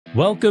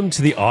Welcome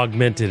to the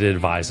Augmented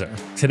Advisor.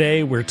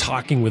 Today, we're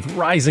talking with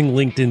rising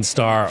LinkedIn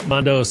star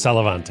Mando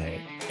Salavante.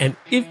 And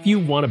if you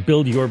want to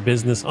build your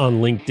business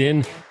on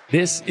LinkedIn,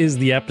 this is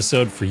the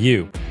episode for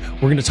you.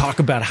 We're going to talk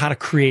about how to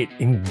create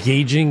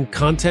engaging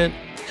content.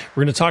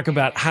 We're going to talk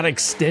about how to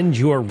extend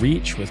your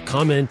reach with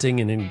commenting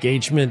and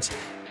engagement.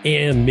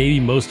 And maybe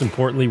most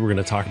importantly, we're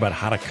going to talk about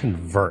how to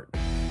convert.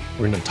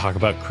 We're going to talk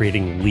about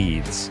creating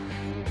leads.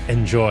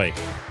 Enjoy.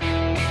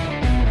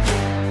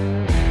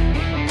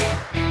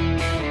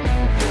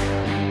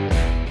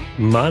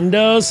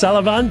 Mando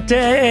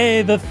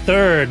Salavante the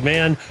third,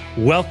 man.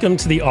 Welcome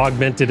to the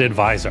Augmented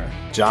Advisor.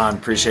 John,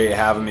 appreciate you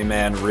having me,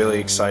 man.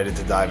 Really excited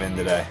to dive in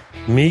today.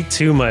 Me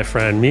too, my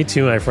friend. Me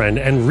too, my friend.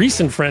 And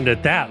recent friend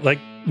at that. Like,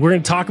 we're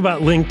going to talk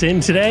about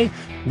LinkedIn today.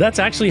 That's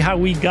actually how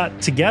we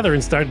got together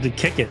and started to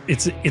kick it.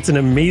 It's an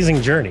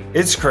amazing journey.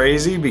 It's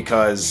crazy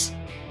because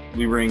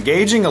we were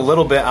engaging a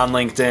little bit on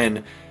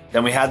LinkedIn.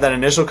 Then we had that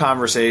initial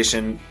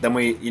conversation. Then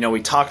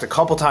we talked a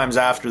couple times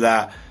after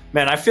that.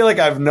 Man, I feel like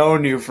I've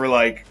known you for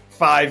like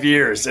 5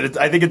 years, and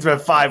I think it's been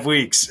 5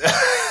 weeks.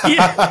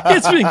 Yeah,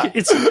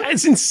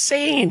 it's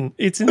insane.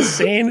 It's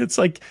insane. It's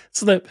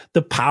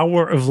the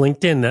power of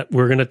LinkedIn that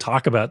we're going to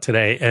talk about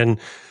today. And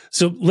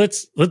so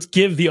let's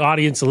give the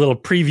audience a little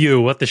preview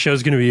of what the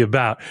show's going to be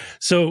about.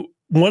 So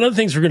one of the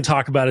things we're going to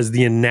talk about is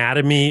the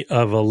anatomy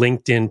of a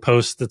LinkedIn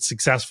post that's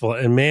successful.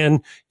 And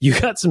man, you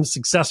got some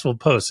successful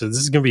posts. So this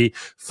is going to be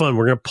fun.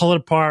 We're going to pull it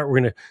apart. We're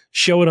going to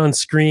show it on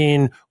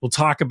screen. We'll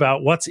talk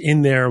about what's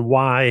in there and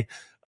why.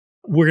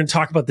 We're going to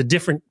talk about the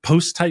different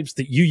post types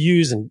that you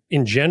use, and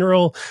in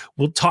general,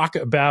 we'll talk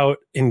about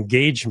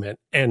engagement.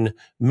 And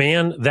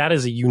man, that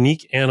is a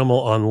unique animal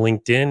on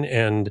LinkedIn,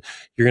 and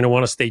you're going to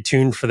want to stay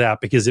tuned for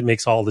that because it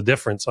makes all the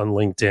difference on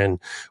LinkedIn.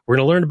 We're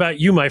going to learn about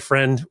you, my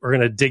friend. We're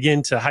going to dig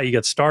into how you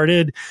got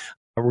started.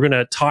 We're going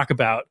to talk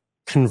about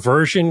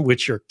conversion,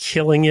 which you're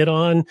killing it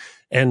on,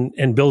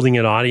 and building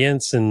an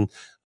audience, and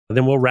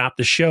then we'll wrap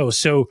the show.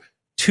 So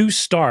to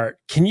start,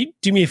 can you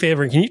do me a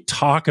favor? Can you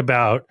talk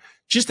about,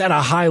 just at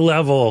a high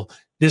level,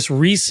 this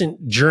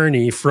recent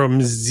journey from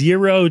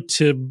zero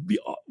to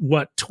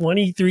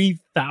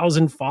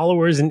 23,000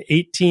 followers in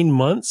 18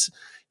 months?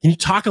 Can you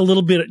talk a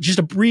little bit, just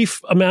a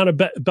brief amount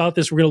about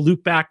this? We're going to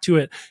loop back to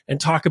it and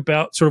talk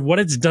about sort of what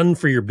it's done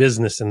for your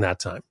business in that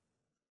time.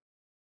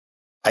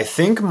 I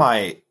think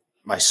my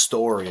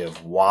story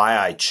of why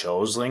I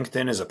chose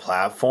LinkedIn as a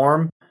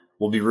platform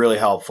will be really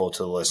helpful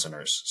to the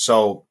listeners.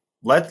 So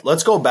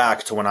let's go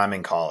back to when I'm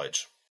in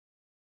college.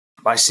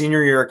 My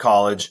senior year of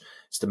college,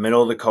 it's the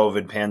middle of the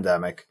COVID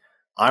pandemic.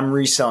 I'm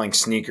reselling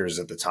sneakers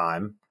at the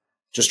time,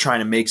 just trying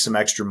to make some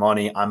extra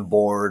money. I'm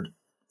bored,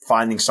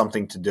 finding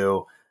something to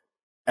do.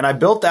 And I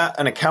built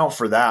an account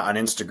for that on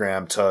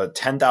Instagram to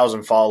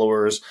 10,000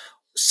 followers,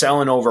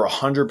 selling over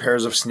 100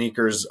 pairs of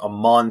sneakers a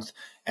month,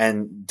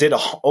 and did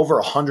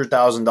over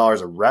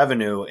 $100,000 of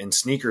revenue in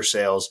sneaker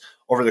sales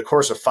over the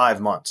course of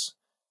 5 months.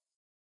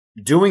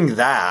 Doing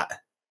that,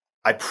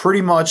 I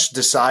pretty much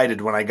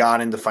decided when I got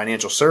into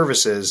financial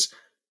services,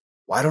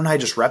 why don't I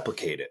just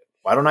replicate it?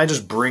 Why don't I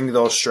just bring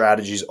those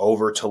strategies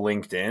over to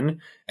LinkedIn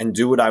and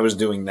do what I was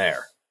doing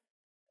there?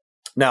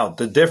 Now,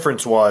 the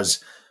difference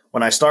was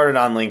when I started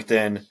on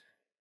LinkedIn,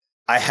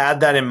 I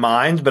had that in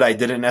mind, but I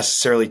didn't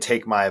necessarily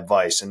take my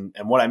advice. And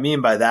what I mean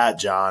by that,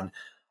 John,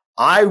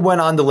 I went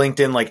onto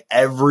LinkedIn like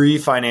every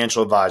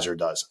financial advisor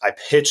does. I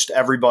pitched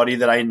everybody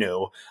that I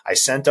knew. I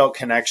sent out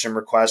connection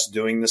requests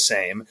doing the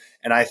same.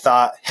 And I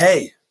thought,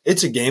 hey,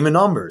 it's a game of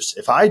numbers.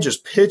 If I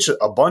just pitch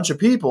a bunch of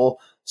people,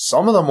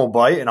 some of them will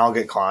bite and I'll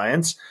get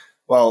clients.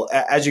 Well,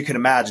 as you can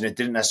imagine, it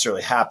didn't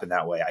necessarily happen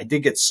that way. I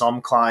did get some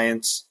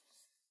clients,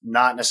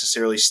 not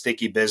necessarily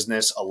sticky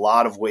business, a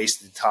lot of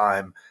wasted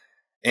time.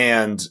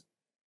 And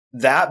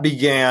that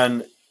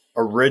began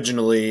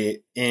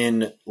originally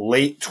in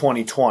late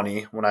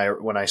 2020 when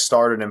I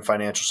started in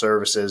financial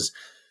services.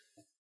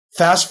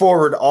 Fast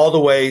forward all the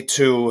way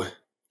to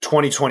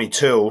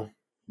 2022,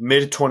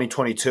 mid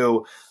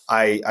 2022,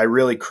 I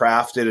really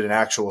crafted an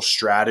actual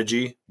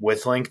strategy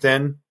with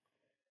LinkedIn.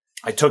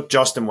 I took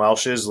Justin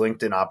Welch's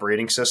LinkedIn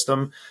operating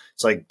system.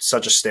 It's like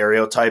such a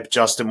stereotype.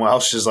 Justin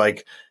Welch is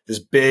like this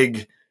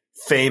big,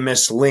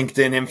 famous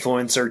LinkedIn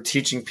influencer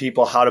teaching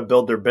people how to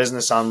build their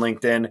business on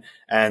LinkedIn.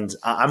 And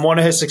I'm one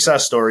of his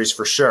success stories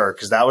for sure,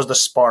 because that was the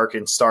spark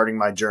in starting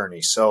my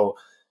journey. So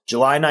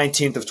July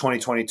 19th of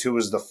 2022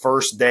 was the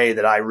first day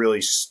that I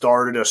really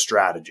started a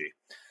strategy.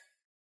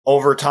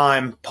 Over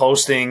time,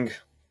 posting,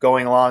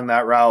 going along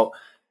that route,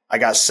 I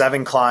got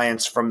 7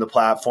 clients from the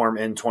platform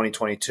in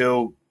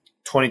 2022.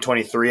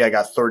 2023, I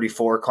got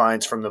 34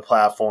 clients from the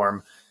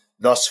platform.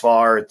 Thus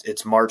far,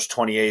 it's March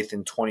 28th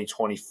in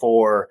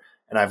 2024,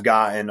 and I've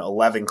gotten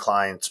 11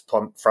 clients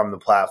from the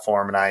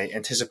platform, and I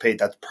anticipate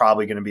that's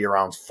probably going to be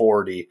around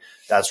 40.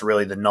 That's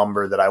really the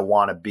number that I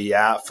want to be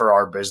at for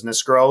our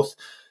business growth.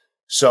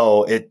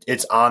 So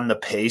it's on the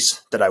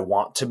pace that I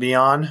want to be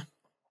on.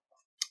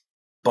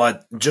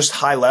 But just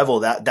high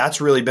level,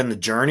 that's really been the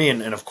journey.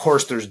 And of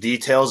course, there's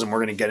details, and we're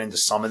going to get into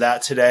some of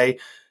that today.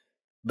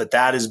 But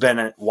that has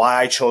been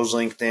why I chose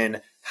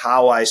LinkedIn,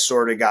 how I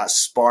sort of got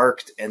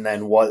sparked, and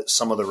then what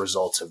some of the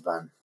results have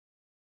been.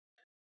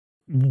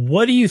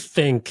 What do you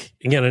think,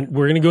 again,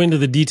 we're going to go into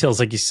the details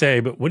like you say,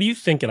 but what do you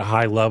think at a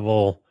high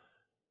level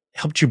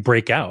helped you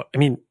break out? I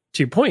mean,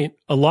 to your point,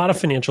 a lot of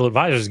financial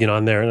advisors get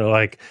on there and they're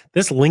like,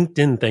 this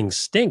LinkedIn thing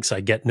stinks.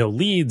 I get no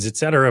leads, et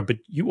cetera, but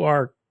you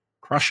are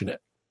crushing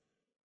it.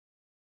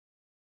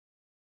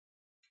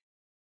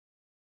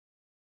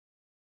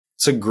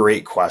 It's a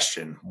great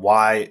question.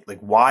 Why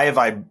have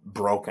I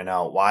broken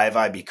out? Why have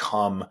I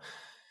become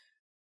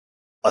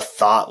a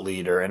thought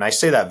leader? And I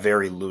say that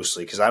very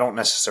loosely because I don't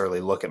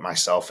necessarily look at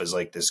myself as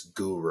like this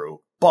guru,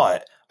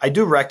 but I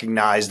do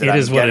recognize that it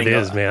is what it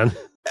is, man.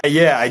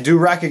 Yeah, I do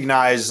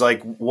recognize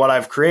like what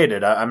I've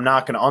created. I'm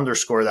not going to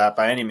underscore that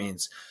by any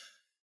means.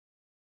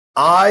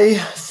 I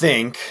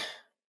think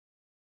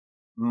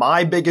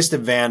my biggest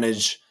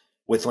advantage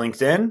with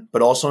LinkedIn,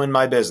 but also in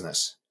my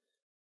business,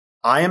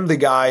 I am the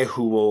guy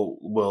who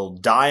will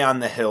die on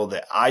the hill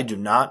that I do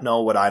not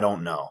know what I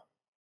don't know.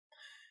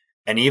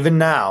 And even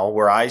now,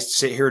 where I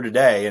sit here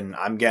today and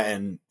I'm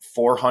getting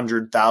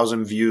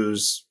 400,000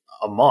 views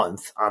a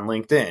month on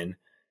LinkedIn,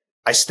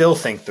 I still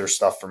think there's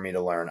stuff for me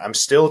to learn. I'm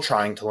still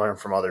trying to learn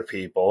from other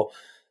people.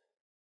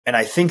 And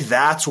I think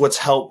that's what's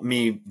helped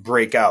me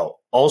break out.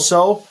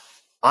 Also,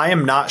 I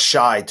am not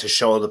shy to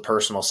show the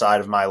personal side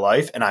of my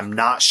life, and I'm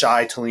not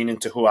shy to lean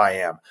into who I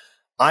am.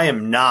 I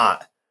am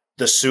not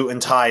the suit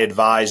and tie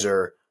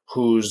advisor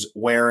who's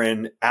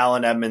wearing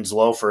Allen Edmonds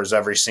loafers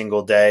every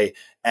single day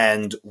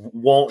and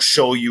won't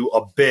show you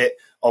a bit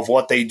of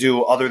what they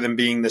do other than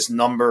being this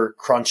number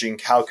crunching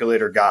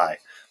calculator guy.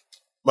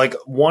 Like,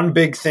 one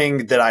big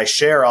thing that I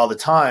share all the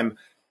time,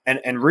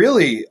 and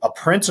really a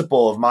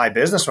principle of my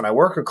business when I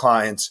work with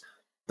clients,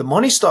 the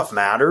money stuff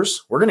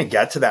matters. We're going to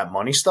get to that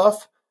money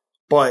stuff,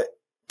 but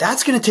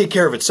that's going to take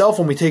care of itself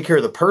when we take care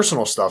of the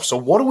personal stuff. So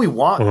what do we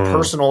want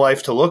personal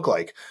life to look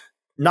like?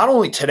 Not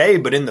only today,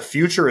 but in the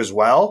future as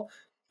well.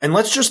 And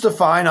let's just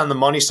define on the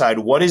money side,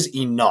 what is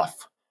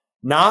enough?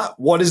 Not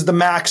what is the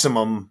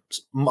maximum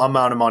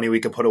amount of money we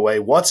can put away.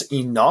 What's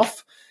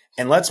enough?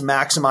 And let's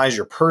maximize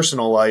your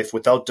personal life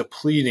without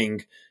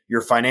depleting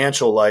your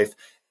financial life.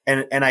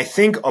 And I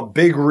think a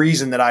big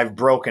reason that I've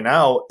broken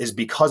out is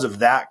because of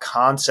that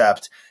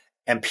concept,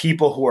 and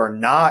people who are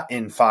not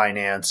in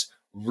finance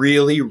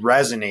really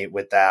resonate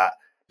with that,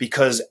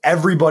 because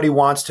everybody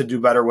wants to do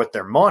better with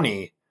their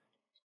money.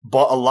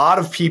 But a lot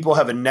of people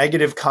have a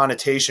negative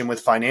connotation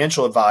with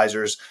financial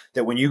advisors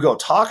that when you go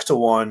talk to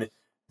one,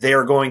 they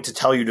are going to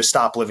tell you to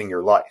stop living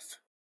your life.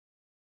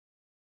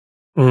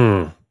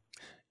 Man,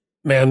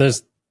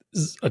 there's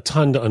a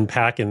ton to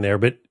unpack in there.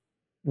 But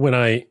when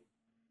I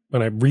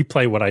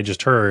replay what I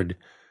just heard,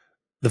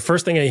 the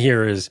first thing I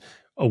hear is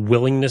a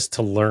willingness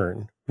to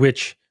learn,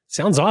 which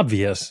sounds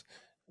obvious,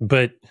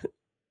 but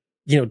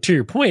to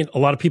your point, a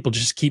lot of people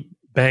just keep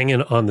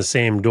banging on the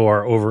same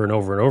door over and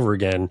over and over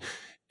again.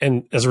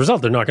 And as a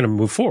result, they're not going to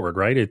move forward,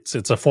 right? It's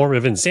a form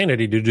of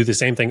insanity to do the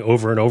same thing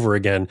over and over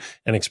again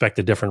and expect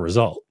a different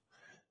result.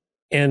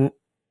 And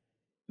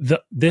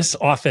this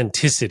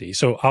authenticity,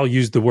 so I'll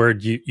use the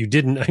word you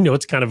didn't, I know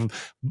it's kind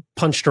of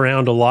punched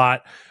around a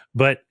lot,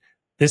 but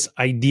this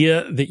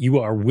idea that you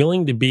are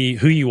willing to be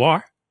who you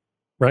are,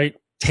 right?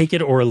 Take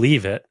it or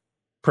leave it,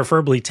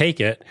 preferably take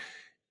it,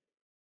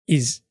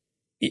 is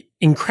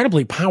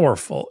incredibly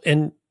powerful.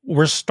 And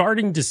we're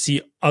starting to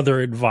see other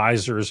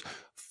advisors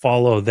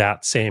follow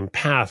that same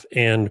path.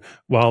 And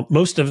while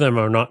most of them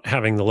are not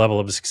having the level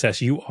of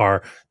success you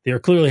are, they're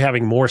clearly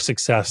having more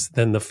success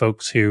than the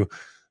folks who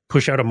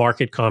push out a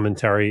market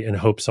commentary and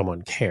hope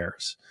someone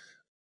cares,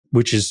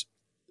 which is,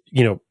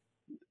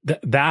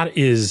 that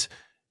is,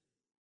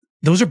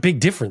 those are big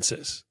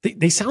differences.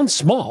 They sound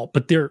small,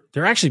 but they're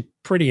actually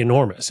pretty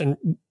enormous. And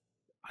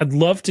I'd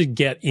love to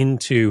get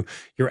into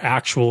your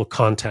actual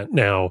content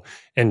now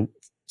and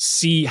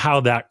see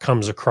how that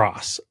comes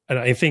across. And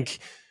I think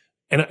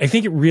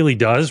it really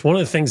does. One of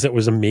the things that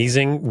was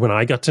amazing when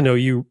I got to know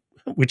you,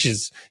 which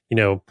is,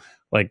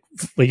 like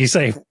you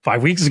say,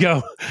 5 weeks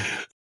ago,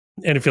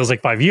 and it feels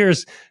like 5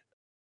 years.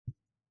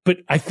 But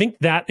I think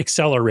that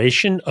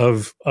acceleration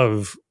of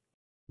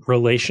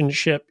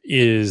relationship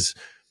is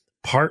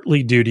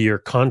partly due to your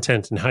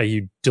content and how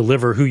you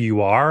deliver who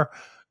you are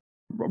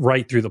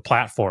right through the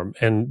platform.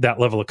 And that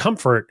level of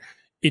comfort,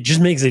 it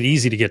just makes it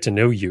easy to get to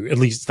know you. At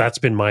least that's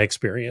been my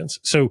experience.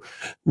 So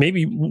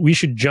maybe we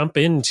should jump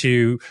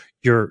into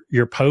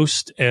your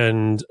post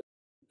and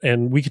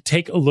we could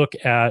take a look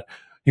at,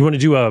 you want to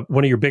do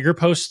one of your bigger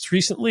posts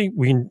recently?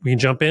 We can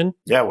jump in.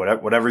 Yeah,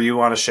 whatever you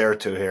want to share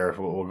to here,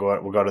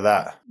 we'll go to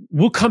that.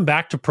 We'll come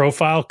back to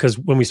profile, because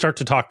when we start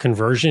to talk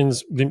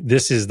conversions,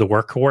 this is the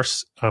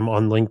workhorse on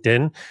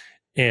LinkedIn,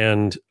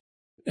 and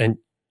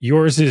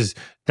yours is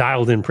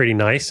dialed in pretty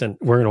nice, and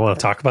we're going to want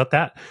to talk about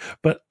that.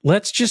 But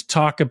let's just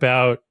talk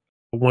about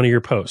one of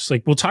your posts.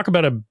 Like, we'll talk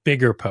about a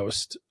bigger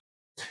post,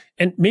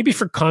 and maybe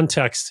for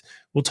context,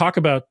 we'll talk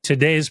about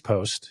today's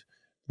post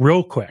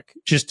real quick,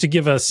 just to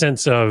give a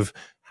sense of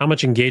how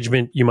much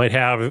engagement you might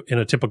have in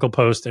a typical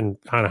post and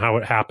kind of how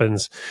it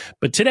happens.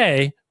 But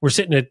today we're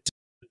sitting at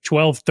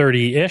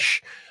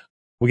 12:30-ish.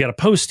 We got a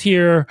post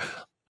here,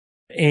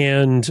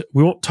 and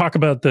we won't talk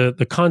about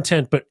the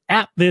content, but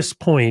at this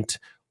point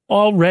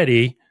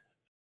already,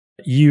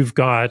 you've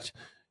got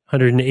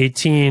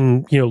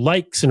 118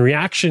 likes and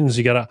reactions.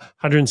 You got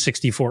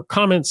 164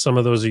 comments. Some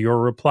of those are your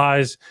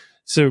replies.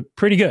 So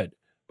pretty good.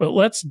 But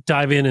let's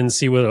dive in and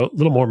see what a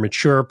little more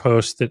mature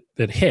post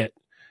that hit.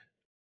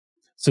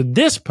 So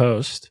this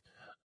post,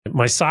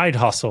 my side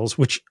hustles,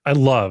 which I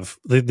love.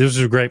 This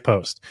is a great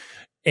post.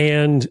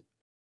 And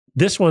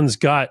this one's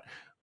got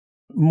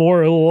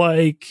more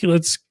like,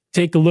 let's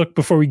take a look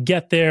before we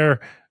get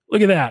there.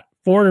 Look at that.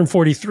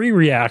 443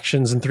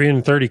 reactions and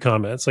 330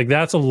 comments. Like,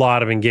 that's a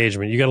lot of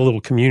engagement. You got a little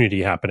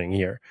community happening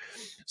here.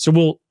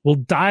 So we'll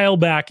dial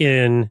back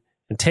in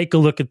and take a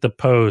look at the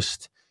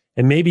post,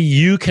 and maybe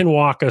you can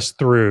walk us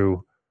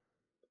through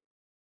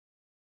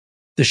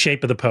the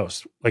shape of the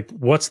post. Like,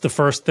 what's the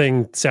first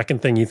thing,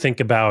 second thing you think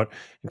about,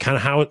 and kind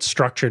of how it's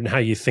structured and how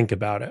you think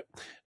about it.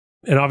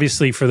 And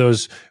obviously, for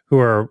those who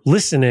are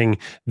listening,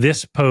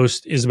 this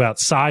post is about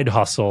side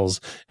hustles,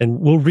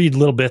 and we'll read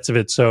little bits of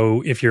it.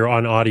 So if you're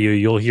on audio,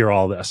 you'll hear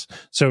all this.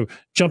 So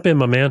jump in,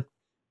 my man.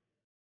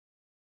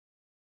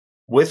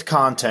 With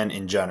content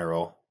in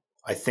general,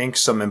 I think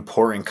some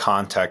important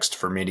context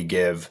for me to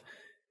give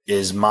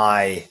is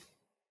my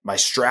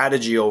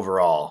strategy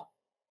overall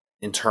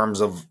in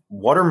terms of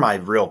what are my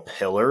real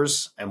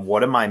pillars and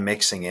what am I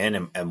mixing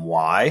in and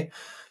why.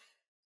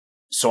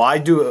 So I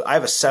have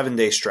a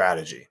 7-day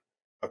strategy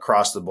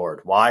across the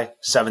board. Why?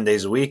 7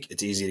 days a week.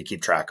 It's easy to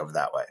keep track of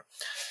that way.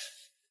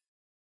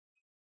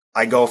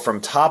 I go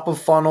from top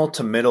of funnel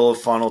to middle of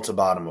funnel to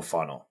bottom of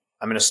funnel.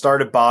 I'm going to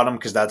start at bottom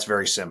because that's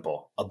very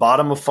simple. A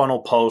bottom of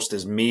funnel post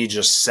is me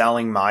just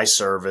selling my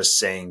service,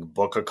 saying,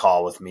 book a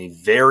call with me.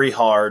 Very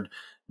hard.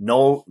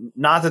 No,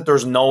 not that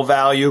there's no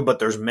value, but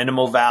there's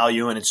minimal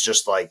value, and it's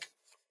just like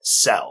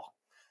sell.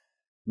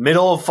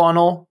 Middle of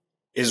funnel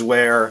is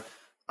where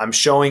I'm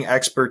showing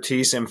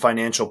expertise in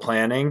financial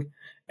planning,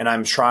 and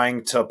I'm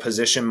trying to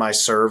position my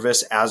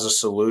service as a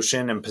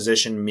solution and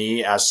position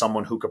me as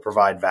someone who could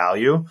provide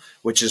value,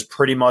 which is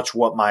pretty much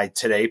what my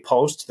today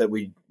post that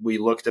we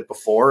looked at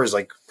before is,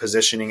 like,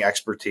 positioning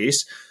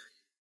expertise.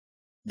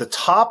 The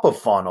top of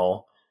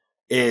funnel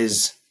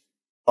is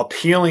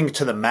appealing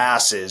to the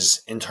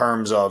masses in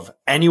terms of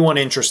anyone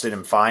interested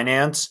in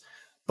finance,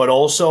 but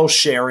also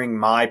sharing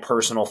my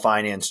personal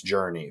finance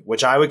journey,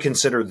 which I would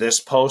consider this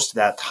post,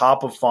 that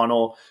top of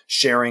funnel,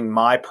 sharing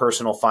my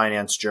personal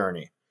finance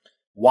journey.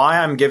 Why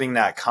I'm giving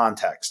that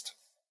context.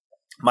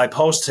 My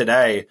post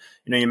today,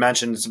 you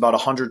mentioned it's about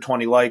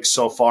 120 likes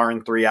so far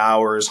in 3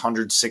 hours,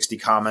 160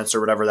 comments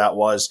or whatever that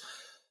was.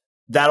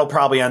 That'll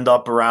probably end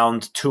up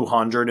around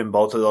 200 in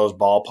both of those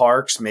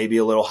ballparks, maybe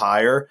a little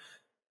higher.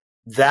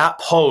 That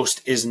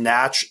post is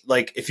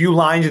like, if you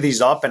lined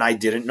these up and I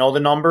didn't know the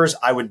numbers,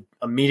 I would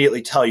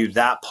immediately tell you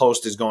that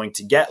post is going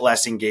to get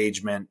less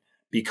engagement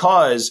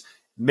because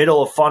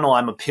middle of funnel,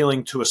 I'm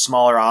appealing to a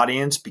smaller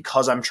audience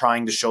because I'm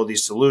trying to show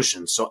these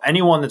solutions. So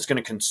anyone that's going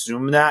to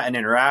consume that and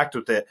interact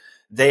with it,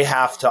 they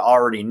have to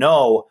already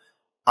know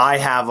I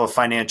have a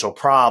financial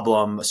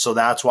problem. So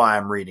that's why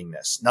I'm reading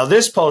this. Now,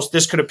 this post,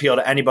 this could appeal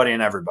to anybody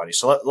and everybody.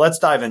 So let's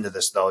dive into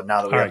this, though,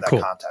 now that we have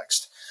that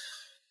context.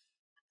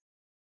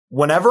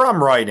 Whenever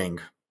I'm writing,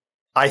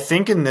 I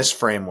think in this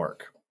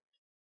framework: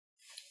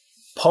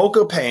 poke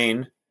a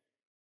pain,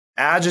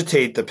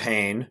 agitate the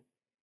pain,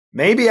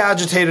 maybe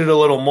agitate it a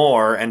little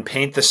more and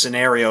paint the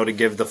scenario to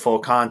give the full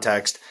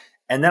context.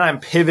 And then I'm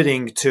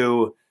pivoting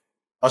to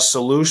a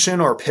solution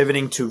or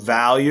pivoting to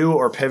value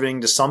or pivoting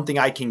to something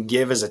I can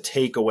give as a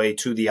takeaway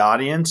to the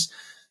audience.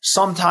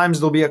 Sometimes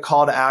there'll be a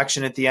call to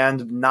action at the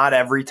end, not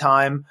every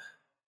time,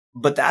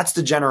 but that's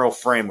the general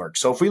framework.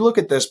 So if we look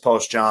at this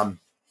post, John,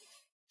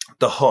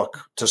 the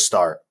hook to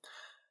start: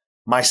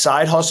 my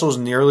side hustles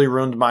nearly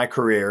ruined my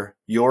career.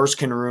 Yours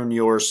can ruin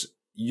yours.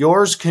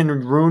 Yours can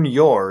ruin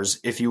yours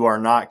if you are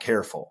not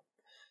careful.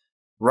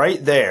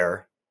 Right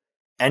there,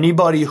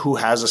 anybody who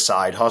has a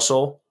side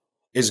hustle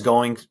is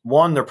going,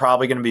 one, they're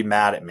probably going to be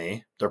mad at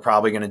me. They're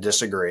probably going to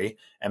disagree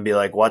and be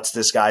like, what's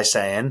this guy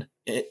saying?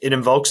 It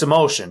invokes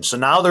emotion. So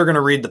now they're going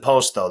to read the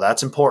post, though.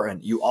 That's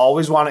important. You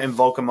always want to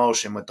invoke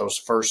emotion with those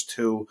first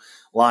 2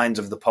 lines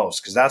of the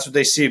post because that's what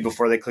they see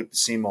before they click to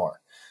see more.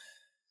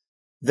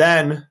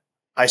 Then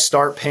I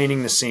start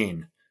painting the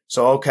scene.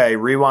 So, okay,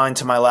 rewind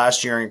to my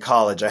last year in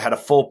college. I had a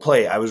full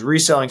plate. I was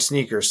reselling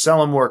sneakers,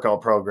 selling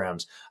workout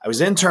programs. I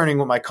was interning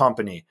with my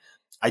company.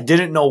 I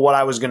didn't know what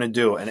I was going to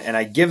do. And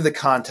I give the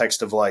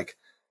context of, like,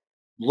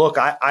 look,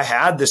 I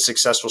had this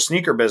successful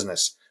sneaker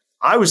business.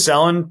 I was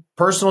selling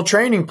personal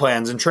training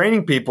plans and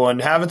training people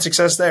and having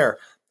success there.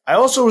 I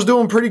also was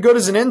doing pretty good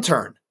as an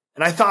intern.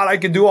 And I thought I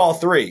could do all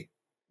 3.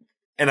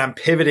 And I'm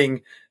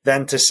pivoting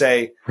then to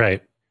say,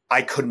 right,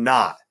 I could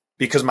not.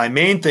 Because my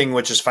main thing,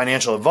 which is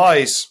financial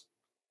advice,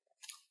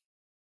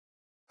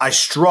 I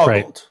struggled.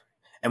 Right.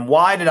 And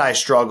why did I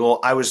struggle?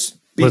 I was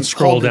being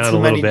pulled in too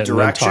many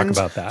directions.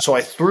 Talk about that. So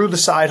I threw the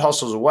side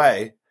hustles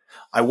away.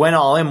 I went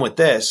all in with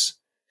this,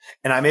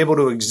 and I'm able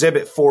to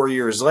exhibit 4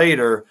 years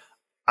later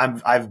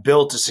I've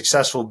built a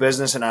successful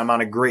business and I'm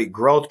on a great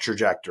growth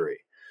trajectory.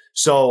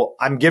 So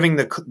I'm giving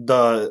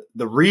the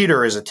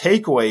reader as a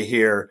takeaway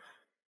here,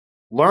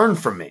 learn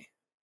from me.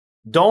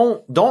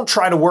 Don't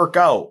try to work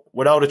out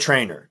without a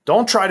trainer.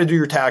 Don't try to do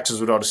your taxes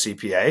without a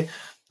CPA.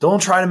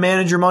 Don't try to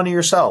manage your money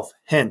yourself.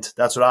 Hint,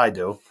 that's what I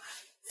do.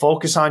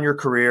 Focus on your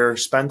career,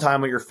 spend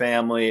time with your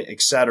family,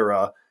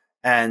 etc.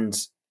 And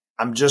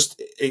I'm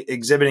just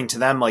exhibiting to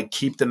them, like,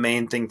 keep the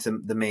main thing to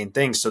the main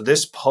thing. So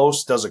this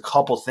post does a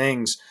couple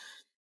things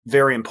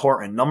very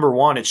important. Number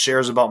one, it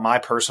shares about my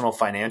personal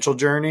financial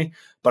journey,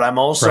 but I'm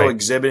also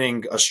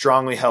exhibiting a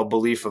strongly held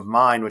belief of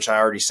mine, which I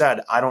already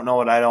said, I don't know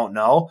what I don't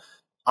know.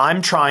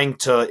 I'm trying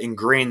to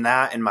ingrain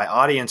that in my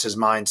audience's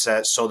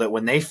mindset so that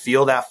when they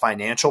feel that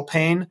financial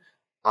pain,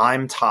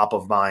 I'm top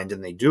of mind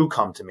and they do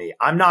come to me.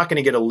 I'm not going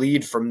to get a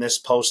lead from this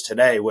post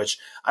today, which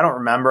I don't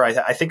remember.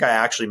 I think I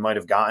actually might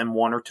have gotten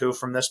one or two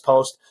from this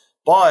post,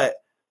 but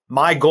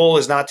my goal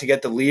is not to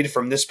get the lead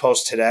from this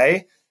post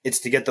today. It's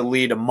to get the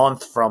lead a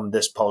month from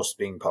this post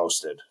being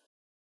posted.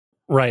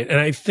 Right. And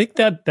I think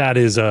that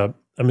is a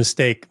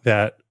mistake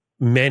that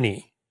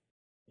many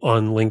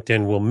on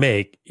LinkedIn will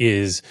make,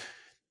 is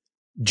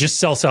just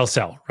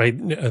sell, right?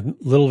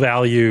 Little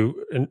value,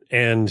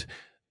 and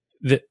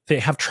they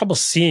have trouble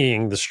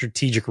seeing the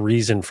strategic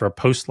reason for a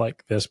post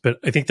like this. But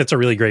I think that's a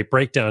really great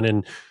breakdown.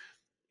 And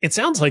it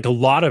sounds like a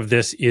lot of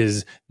this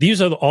is,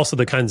 these are also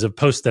the kinds of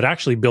posts that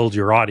actually build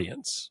your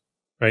audience,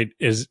 right?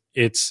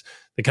 It's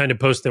the kind of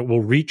post that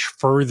will reach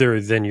further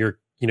than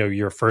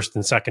your first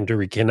and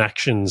secondary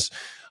connections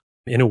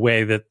in a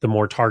way that the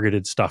more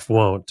targeted stuff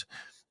won't.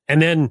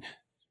 And then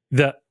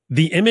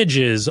the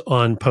images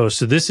on posts.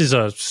 So this is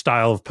a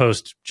style of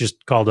post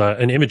just called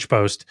an image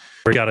post,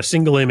 where you got a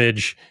single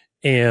image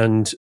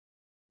and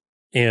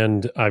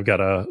I've got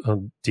a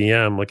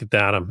DM. Look at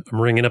that. I'm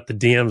ringing up the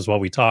DMs while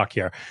we talk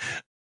here.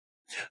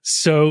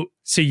 So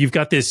you've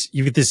got this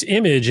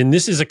image, and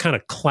this is a kind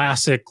of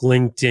classic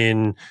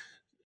LinkedIn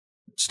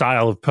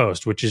style of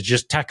post, which is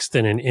just text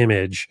and an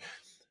image.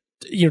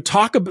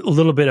 Talk a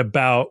little bit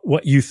about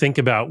what you think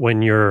about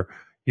when you're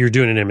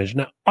doing an image.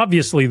 Now,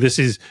 obviously, this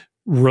is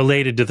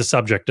related to the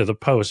subject of the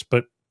post,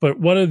 but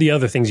what are the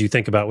other things you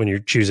think about when you're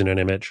choosing an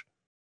image?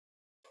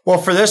 Well,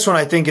 for this one,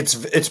 I think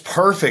it's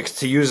perfect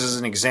to use as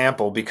an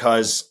example,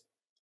 because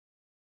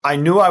I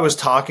knew I was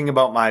talking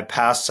about my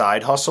past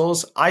side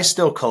hustles. I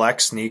still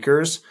collect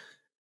sneakers,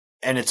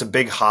 and it's a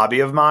big hobby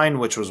of mine,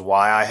 which was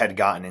why I had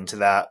gotten into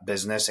that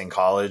business in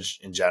college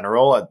in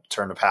general. I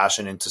turned a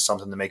passion into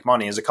something to make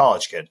money as a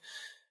college kid.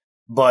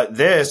 But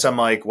this, I'm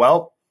like,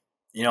 well,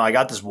 I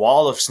got this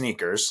wall of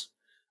sneakers.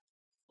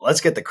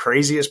 Let's get the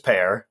craziest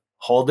pair,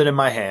 hold it in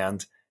my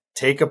hand,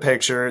 take a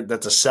picture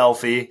that's a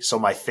selfie so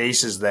my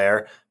face is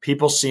there.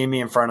 People see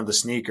me in front of the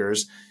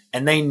sneakers,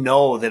 and they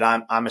know that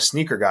I'm a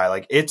sneaker guy.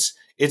 Like, it's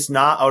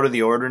not out of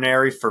the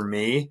ordinary for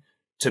me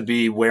to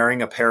be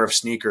wearing a pair of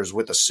sneakers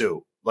with a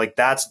suit. Like,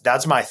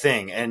 that's my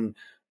thing. And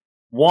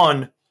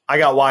one, I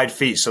got wide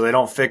feet, so they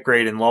don't fit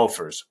great in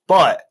loafers.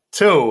 But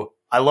two,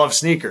 I love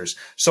sneakers.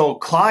 So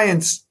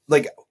clients,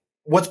 like,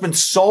 what's been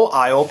so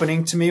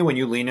eye-opening to me when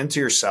you lean into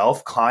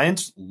yourself,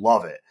 clients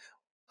love it.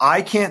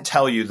 I can't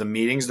tell you the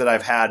meetings that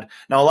I've had.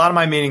 Now, a lot of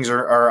my meetings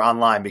are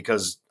online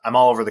because I'm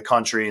all over the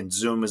country and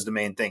Zoom is the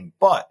main thing.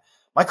 But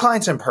my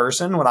clients in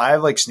person, when I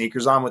have like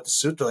sneakers on with the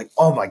suit, they're like,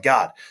 oh my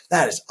God,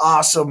 that is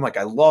awesome. Like,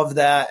 I love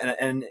that.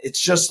 And it's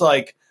just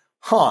like,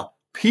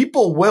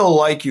 people will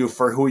like you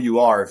for who you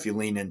are if you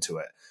lean into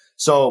it.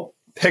 So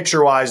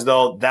picture wise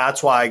though,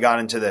 that's why I got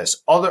into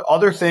this.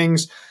 Other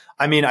things,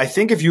 I mean, I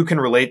think if you can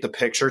relate the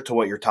picture to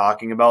what you're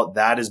talking about,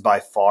 that is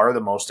by far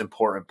the most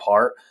important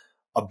part.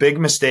 A big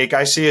mistake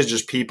I see is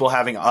just people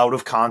having out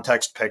of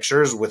context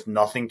pictures with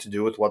nothing to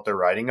do with what they're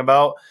writing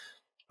about.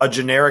 A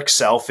generic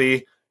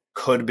selfie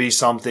could be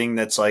something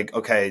that's like,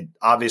 okay,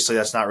 obviously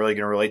that's not really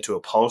going to relate to a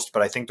post,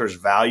 but I think there's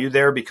value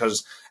there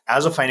because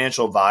as a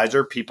financial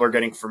advisor, people are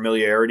getting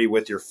familiarity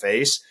with your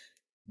face.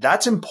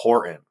 That's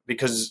important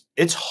because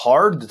it's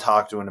hard to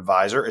talk to an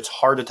advisor. It's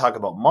hard to talk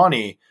about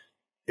money.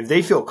 If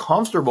they feel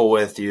comfortable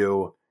with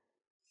you,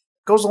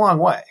 it goes a long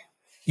way.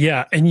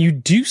 Yeah. And you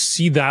do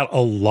see that a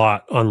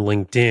lot on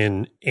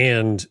LinkedIn.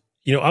 And,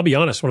 I'll be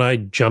honest, when I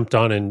jumped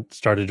on and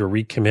started to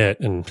recommit,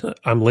 and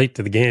I'm late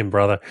to the game,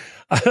 brother,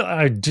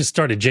 I just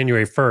started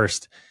January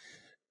 1st,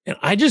 and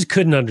I just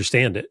couldn't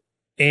understand it.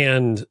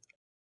 And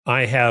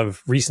I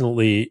have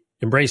recently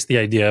embraced the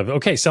idea of,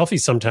 okay,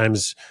 selfies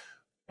sometimes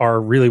are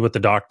really what the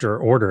doctor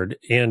ordered.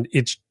 And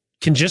it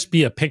can just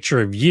be a picture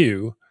of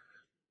you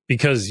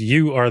because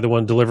you are the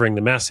one delivering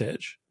the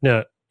message.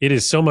 Now, it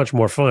is so much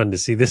more fun to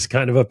see this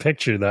kind of a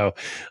picture, though.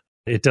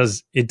 It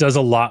does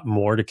a lot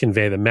more to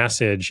convey the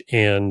message.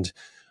 And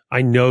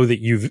I know that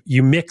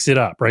you mix it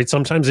up, right?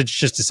 Sometimes it's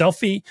just a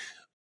selfie,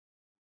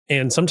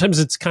 and sometimes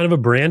it's kind of a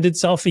branded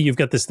selfie. You've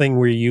got this thing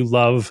where you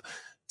love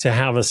to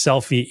have a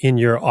selfie in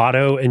your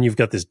auto, and you've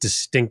got this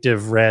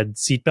distinctive red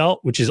seatbelt,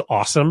 which is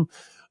awesome.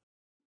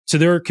 So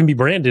there can be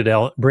branding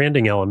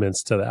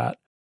elements to that.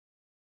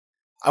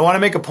 I want to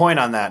make a point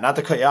on that, not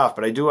to cut you off,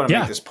 but I do want to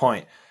make this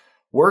point.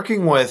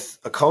 working with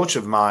a coach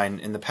of mine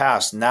in the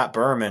past, Nat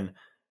Berman,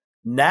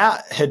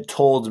 Nat had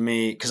told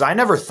me, because I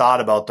never thought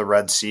about the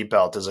red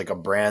seatbelt as like a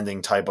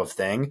branding type of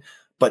thing,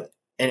 but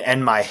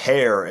and my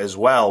hair as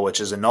well, which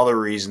is another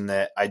reason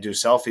that I do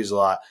selfies a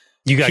lot.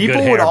 You got People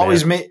good hair, would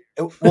always man.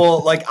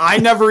 like I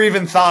never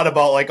even thought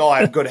about like, oh,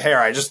 I have good hair.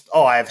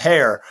 I have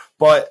hair.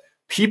 But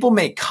people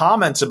make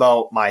comments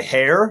about my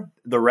hair,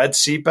 the red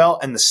seatbelt,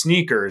 and the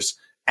sneakers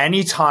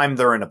anytime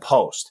they're in a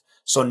post.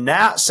 So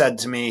Nat said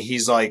to me,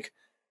 he's like,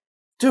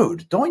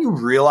 dude, don't you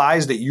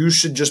realize that you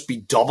should just be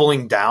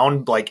doubling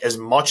down like as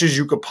much as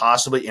you could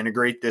possibly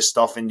integrate this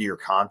stuff into your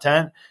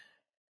content?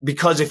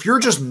 Because if you're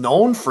just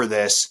known for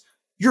this,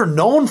 you're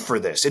known for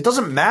this. It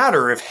doesn't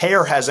matter if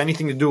hair has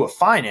anything to do with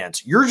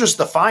finance. You're just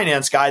the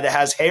finance guy that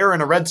has hair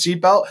and a red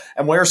seatbelt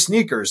and wears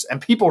sneakers. And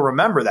people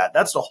remember that.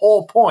 That's the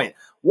whole point.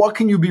 What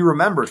can you be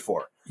remembered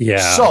for?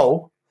 Yeah.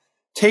 So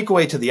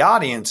takeaway to the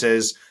audience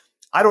is,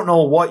 I don't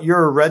know what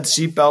your red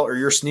seatbelt or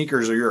your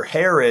sneakers or your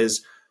hair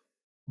is,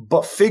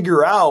 but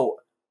figure out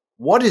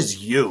what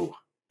is you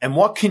and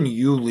what can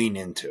you lean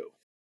into?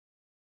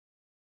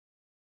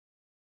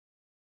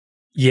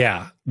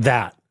 Yeah,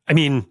 that. I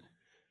mean,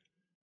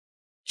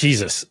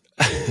 Jesus,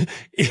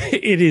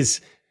 it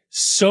is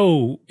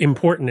so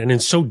important and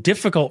it's so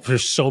difficult for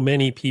so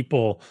many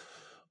people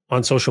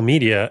on social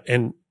media.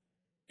 And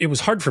it was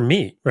hard for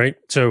me, right?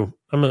 So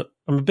I'm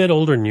a bit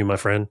older than you, my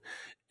friend.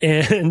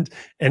 And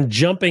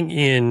jumping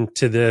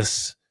into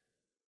this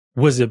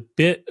was a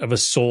bit of a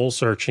soul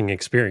searching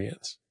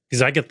experience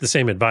because I get the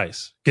same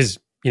advice because,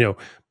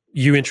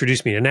 you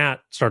introduced me to Nat,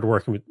 started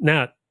working with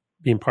Nat,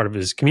 being part of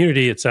his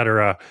community, et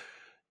cetera.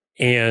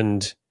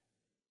 And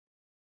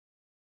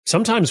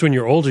sometimes when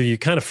you're older, you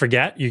kind of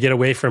forget, you get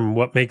away from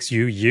what makes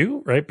you,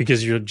 you, right?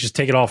 Because you just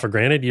take it all for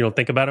granted. You don't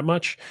think about it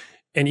much.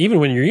 And even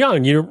when you're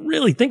young, you don't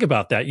really think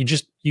about that. You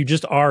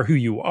just are who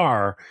you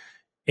are.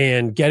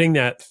 And getting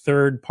that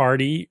third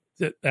party,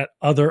 that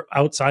other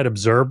outside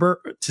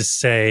observer to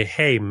say,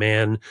 hey,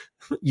 man,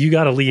 you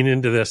got to lean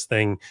into this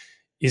thing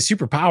is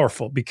super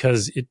powerful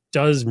because it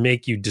does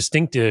make you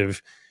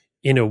distinctive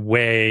in a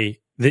way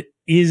that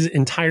is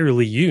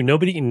entirely you.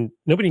 Nobody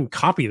can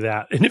copy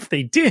that. And if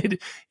they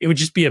did, it would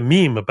just be a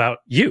meme about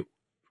you,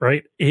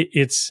 right?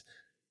 It's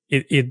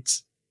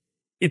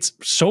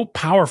so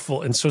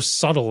powerful and so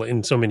subtle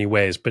in so many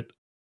ways, but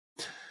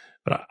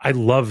I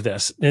love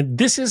this. And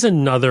this is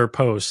another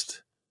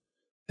post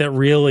that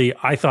really,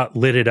 I thought,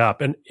 lit it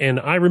up. And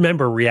I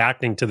remember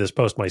reacting to this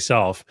post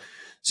myself.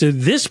 So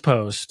this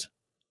post,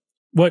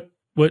 what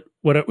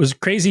was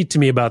crazy to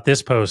me about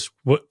this post,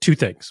 two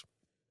things.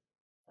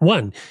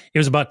 One, it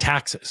was about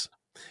taxes.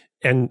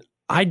 And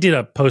I did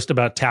a post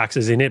about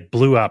taxes and it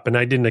blew up and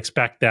I didn't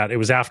expect that. It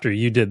was after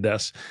you did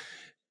this.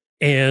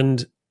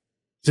 And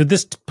so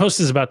this post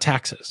is about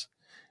taxes.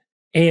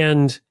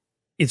 And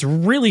it's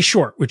really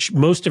short, which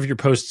most of your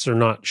posts are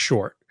not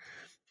short.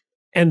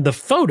 And the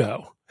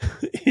photo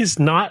is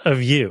not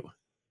of you,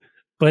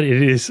 but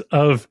it is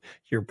of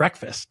your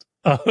breakfast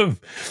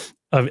of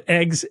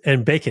eggs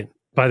and bacon.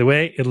 By the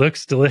way, it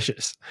looks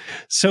delicious.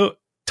 So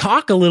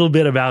talk a little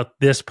bit about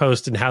this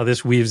post and how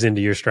this weaves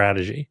into your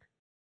strategy.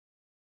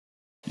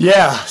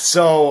 Yeah,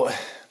 so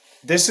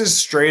this is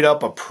straight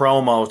up a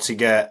promo to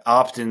get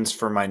opt-ins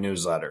for my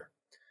newsletter.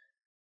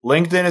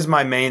 LinkedIn is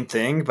my main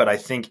thing, but I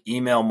think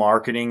email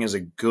marketing is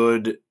a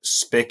good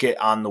spigot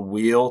on the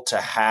wheel to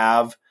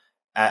have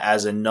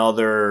as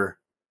another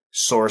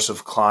source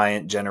of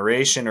client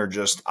generation or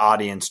just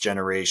audience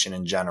generation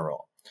in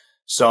general.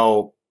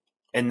 So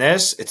in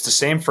this, it's the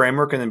same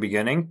framework in the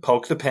beginning: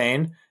 poke the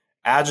pain,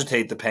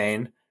 agitate the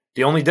pain.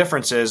 The only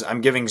difference is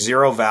I'm giving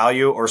zero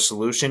value or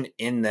solution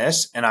in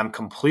this, and I'm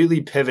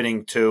completely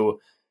pivoting to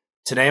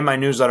today in my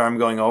newsletter. I'm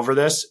going over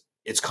this.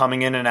 It's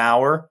coming in an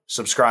hour.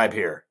 Subscribe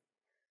here.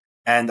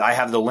 And I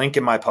have the link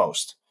in my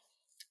post.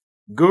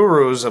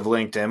 Gurus of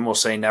LinkedIn will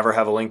say never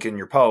have a link in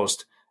your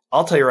post.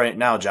 I'll tell you right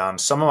now, John,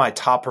 some of my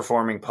top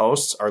performing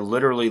posts are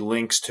literally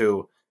links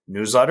to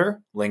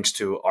newsletter, links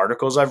to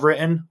articles I've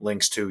written,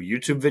 links to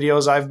YouTube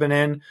videos I've been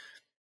in.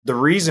 The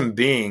reason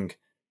being,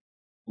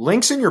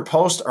 links in your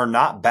post are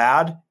not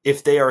bad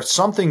if they are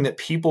something that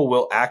people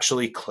will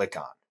actually click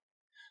on.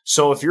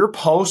 So if your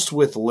posts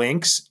with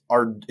links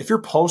are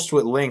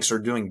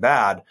doing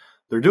bad,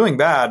 they're doing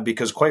bad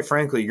because, quite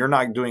frankly, you're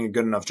not doing a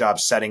good enough job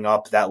setting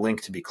up that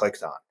link to be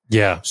clicked on.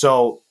 Yeah.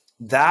 So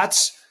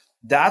that's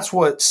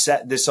what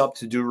set this up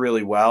to do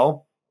really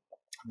well.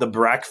 The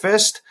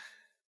breakfast,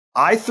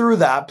 I threw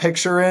that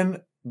picture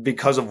in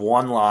because of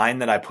one line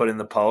that I put in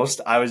the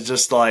post. I was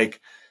just like,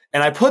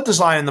 and I put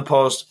this line in the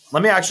post.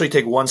 Let me actually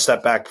take one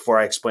step back before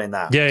I explain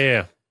that.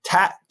 Yeah.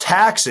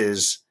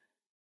 Taxes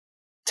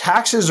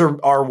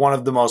are one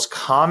of the most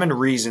common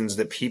reasons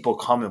that people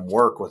come and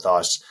work with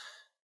us.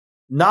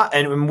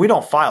 And we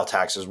don't file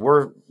taxes.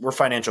 We're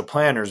financial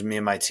planners, me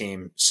and my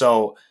team.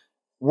 So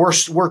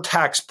we're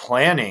tax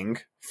planning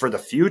for the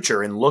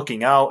future and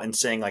looking out and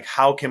saying, like,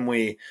 how can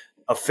we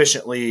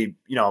efficiently,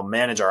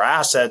 manage our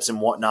assets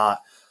and whatnot.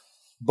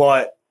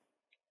 But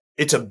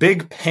it's a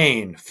big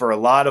pain for a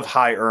lot of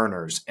high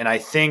earners. And I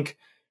think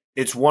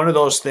it's one of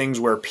those things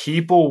where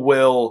people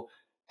will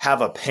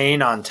have a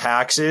pain on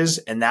taxes,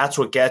 and that's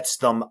what gets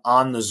them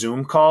on the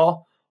Zoom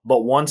call.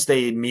 But once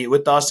they meet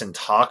with us and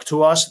talk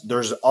to us,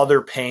 there's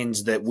other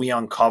pains that we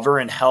uncover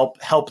and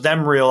help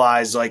them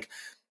realize like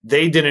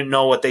they didn't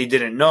know what they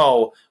didn't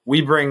know.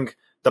 We bring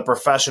the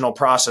professional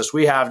process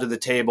we have to the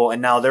table,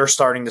 and now they're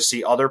starting to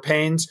see other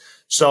pains.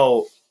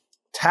 So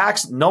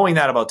knowing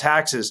that about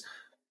taxes,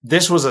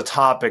 this was a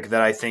topic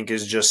that I think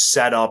is just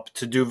set up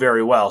to do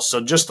very well. So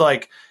just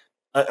like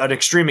an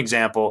extreme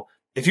example,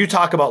 if you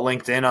talk about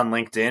LinkedIn on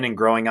LinkedIn and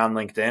growing on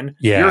LinkedIn,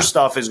 your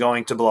stuff is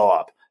going to blow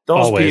up.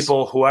 Those Always.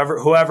 people,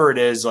 whoever it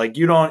is, like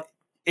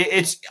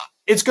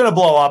it's going to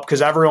blow up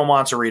because everyone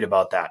wants to read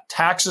about that.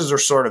 Taxes are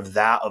sort of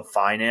that of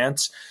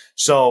finance.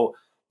 So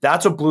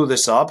that's what blew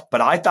this up.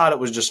 But I thought it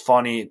was just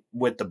funny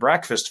with the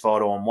breakfast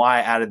photo and why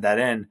I added that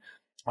in.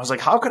 I was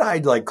like, how could I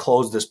like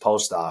close this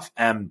post off?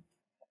 And,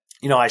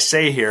 I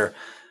say here,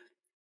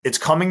 it's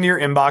coming to your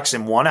inbox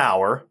in 1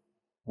 hour.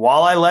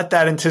 While I let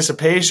that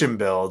anticipation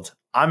build,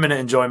 I'm going to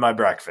enjoy my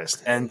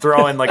breakfast and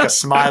throw in like a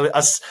smiley,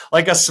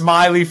 like a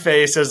smiley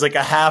face as like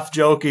a half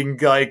joking,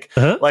 like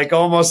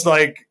almost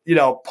like,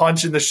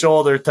 punch in the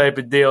shoulder type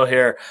of deal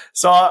here.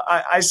 So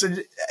I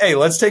said, hey,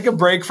 let's take a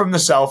break from the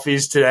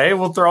selfies today.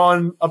 We'll throw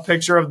in a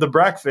picture of the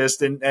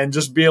breakfast and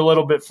just be a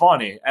little bit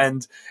funny.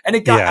 And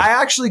I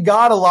actually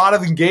got a lot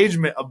of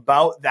engagement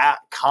about that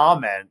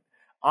comment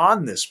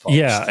on this post.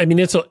 Yeah, I mean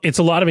it's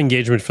a lot of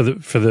engagement for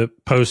the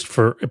post,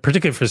 for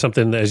particularly for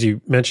something, as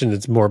you mentioned,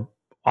 it's more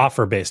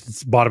offer based.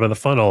 It's bottom of the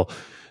funnel,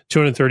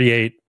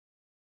 238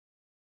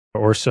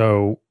 or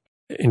so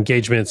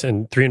engagements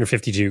and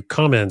 352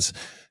 comments.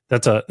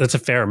 That's a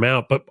fair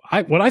amount. But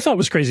what I thought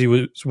was crazy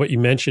was what you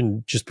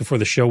mentioned just before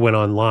the show went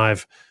on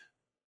live,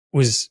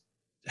 was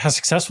how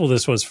successful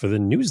this was for the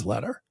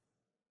newsletter.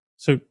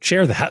 So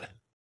share that.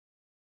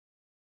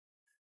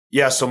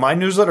 Yeah, so my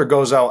newsletter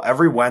goes out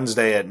every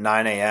Wednesday at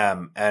 9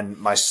 a.m. and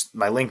my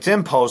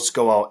LinkedIn posts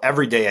go out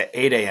every day at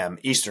 8 a.m.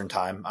 Eastern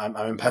time.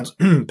 I'm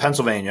in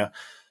Pennsylvania.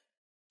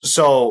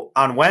 So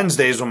on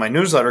Wednesdays when my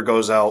newsletter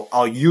goes out,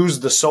 I'll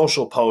use the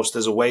social post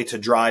as a way to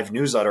drive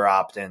newsletter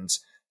opt-ins.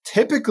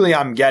 Typically,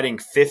 I'm getting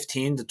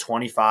 15 to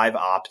 25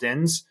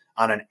 opt-ins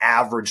on an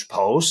average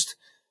post.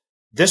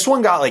 This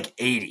one got like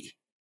 80.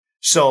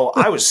 So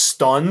I was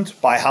stunned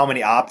by how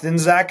many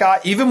opt-ins that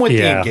got, even with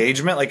the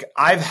engagement. Like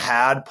I've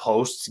had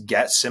posts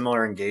get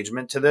similar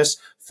engagement to this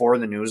for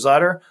the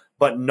newsletter,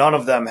 but none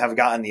of them have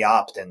gotten the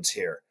opt-ins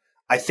here.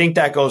 I think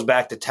that goes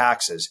back to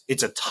taxes.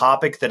 It's a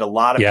topic that a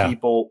lot of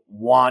people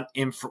want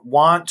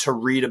to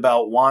read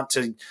about, want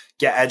to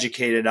get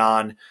educated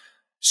on.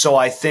 So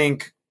I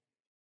think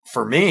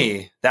for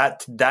me,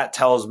 that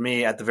tells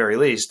me at the very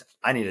least,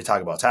 I need to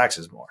talk about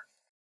taxes more.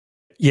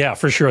 Yeah,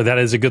 for sure. That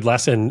is a good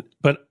lesson.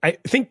 But I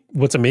think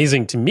what's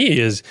amazing to me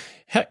is,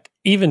 heck,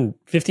 even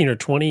 15 or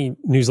 20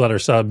 newsletter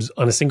subs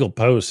on a single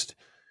post,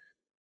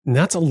 and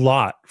that's a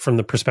lot from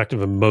the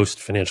perspective of most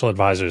financial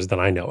advisors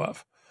that I know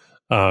of.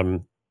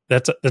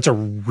 That's a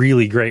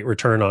really great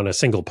return on a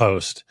single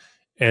post,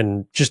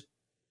 and just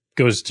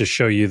goes to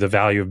show you the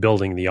value of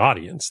building the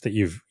audience that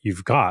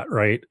you've got,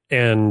 right?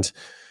 And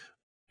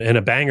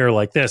a banger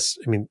like this,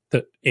 I mean,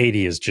 the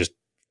 80 is just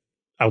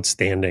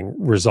outstanding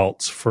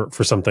results for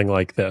something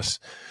like this.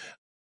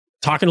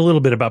 Talking a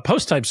little bit about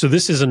post types. So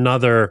this is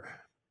another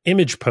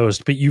image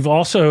post, but you've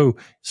also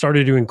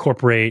started to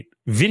incorporate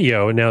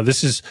video. And now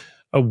this is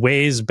a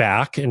ways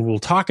back, and we'll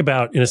talk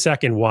about in a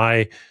second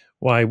why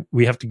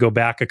we have to go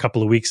back a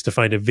couple of weeks to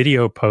find a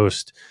video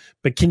post.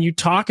 But can you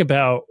talk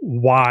about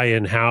why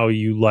and how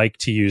you like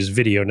to use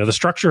video? Now, the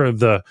structure of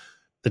the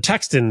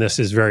text in this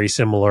is very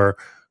similar,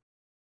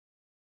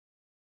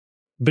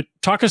 but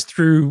talk us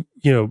through,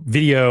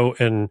 video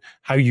and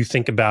how you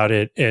think about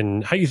it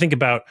and how you think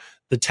about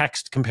the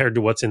text compared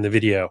to what's in the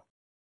video.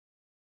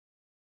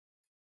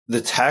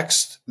 The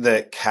text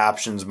that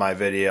captions my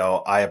video,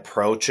 I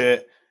approach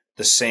it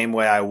the same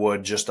way I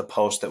would just a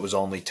post that was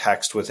only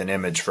text with an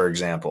image, for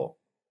example.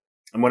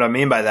 And what I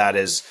mean by that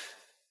is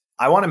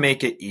I want to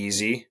make it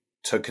easy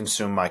to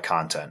consume my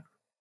content.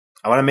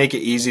 I want to make it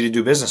easy to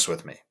do business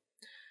with me.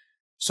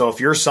 So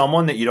if you're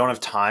someone that you don't have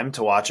time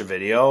to watch a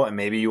video and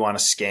maybe you want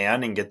to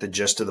scan and get the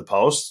gist of the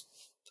post,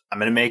 I'm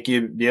going to make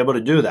you be able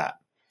to do that.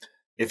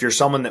 If you're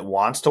someone that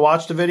wants to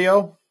watch the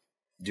video,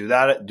 do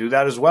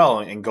that as well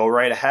and go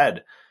right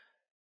ahead.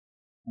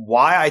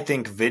 Why I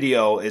think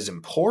video is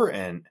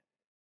important,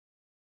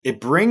 it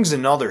brings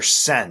another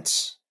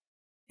sense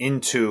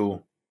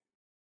into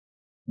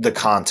the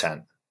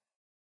content.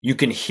 You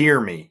can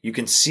hear me. You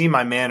can see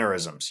my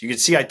mannerisms. You can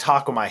see I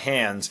talk with my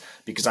hands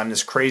because I'm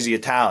this crazy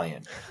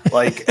Italian.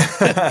 Like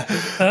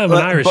I'm an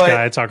Irish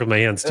guy. I talk with my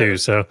hands too.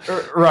 So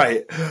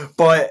right,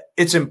 but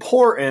it's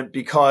important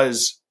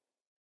because,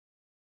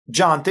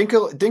 John, think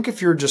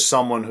if you're just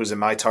someone who's in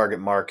my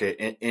target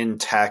market in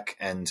tech,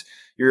 and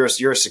you're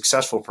a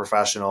successful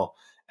professional,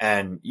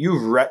 and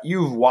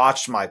you've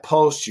watched my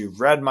posts, you've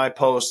read my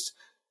posts,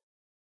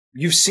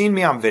 you've seen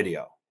me on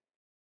video.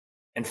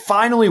 And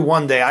finally,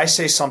 one day I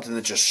say something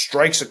that just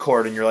strikes a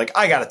chord and you're like,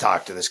 I got to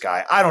talk to this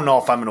guy. I don't know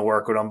if I'm going to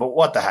work with him, but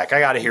what the heck? I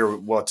got to hear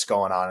what's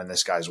going on in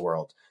this guy's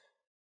world.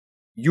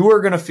 You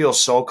are going to feel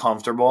so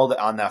comfortable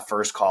on that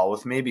first call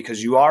with me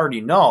because you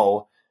already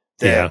know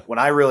that when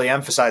I really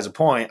emphasize a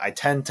point, I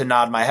tend to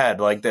nod my head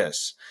like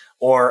this,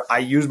 or I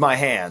use my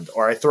hand,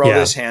 or I throw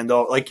this hand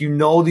over. Like, you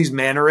know, these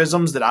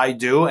mannerisms that I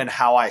do and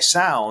how I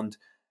sound.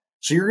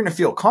 So you're going to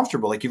feel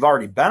comfortable. Like you've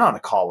already been on a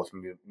call with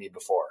me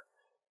before.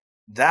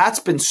 That's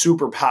been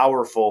super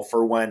powerful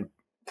for when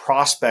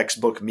prospects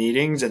book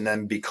meetings and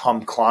then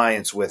become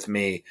clients with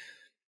me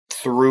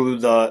through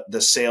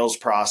the sales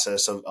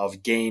process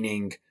of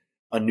gaining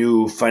a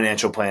new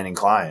financial planning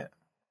client.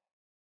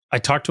 I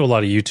talked to a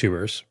lot of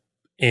YouTubers,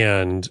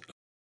 and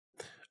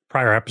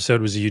prior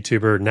episode was a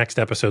YouTuber. Next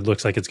episode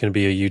looks like it's going to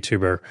be a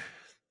YouTuber.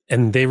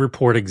 And they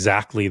report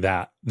exactly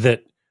that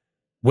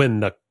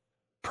when the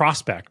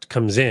prospect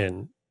comes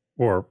in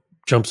or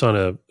jumps on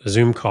a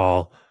Zoom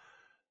call,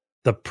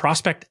 the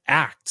prospect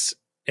acts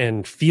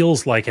and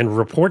feels like and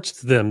reports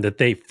to them that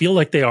they feel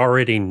like they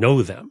already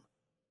know them,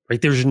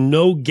 right? There's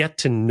no get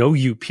to know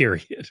you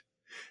period.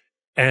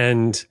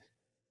 And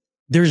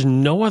there's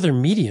no other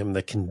medium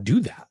that can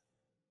do that.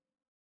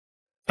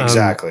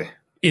 Exactly.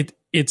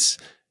 It's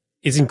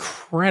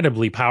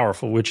incredibly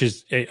powerful, which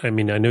is, I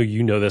mean, I know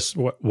you know this,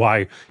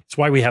 why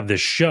we have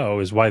this show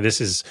is why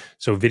this is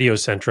so video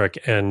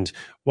centric, and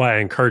why I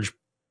encourage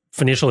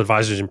financial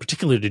advisors in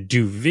particular to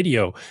do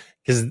video,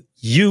 because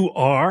you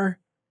are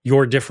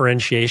your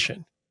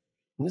differentiation.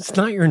 It's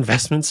not your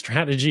investment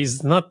strategies.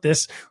 It's not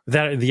this,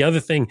 that, or the other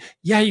thing.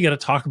 Yeah, you got to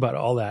talk about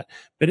all that.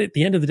 But at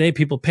the end of the day,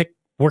 people pick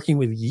working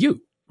with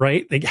you,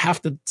 right? They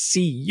have to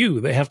see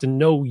you. They have to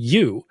know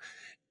you.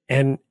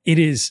 And it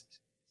is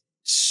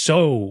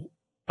so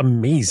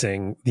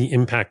amazing the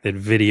impact that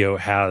video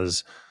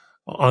has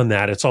on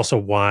that. It's also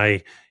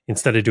why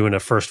instead of doing a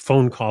first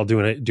phone call,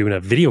 doing a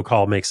video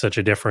call makes such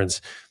a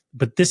difference.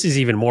 But this is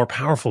even more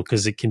powerful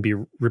because it can be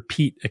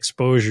repeat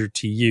exposure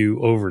to you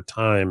over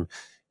time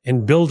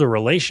and build a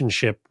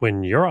relationship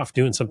when you're off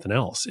doing something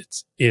else.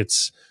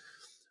 It's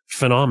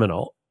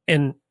phenomenal.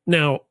 And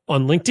now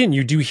on LinkedIn,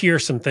 you do hear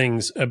some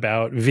things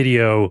about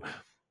video,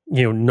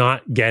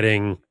 not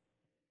getting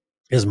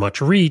as much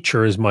reach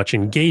or as much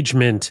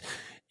engagement.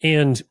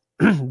 And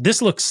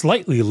this looks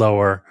slightly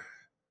lower,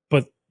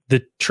 but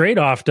the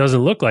trade-off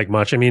doesn't look like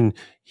much. I mean,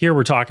 here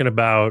we're talking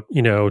about,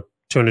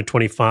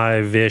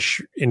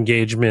 225-ish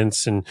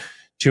engagements and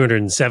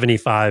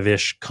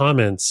 275-ish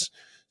comments.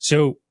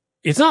 So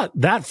it's not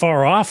that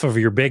far off of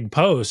your big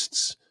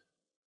posts,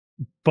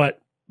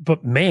 but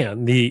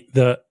man,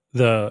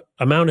 the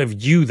amount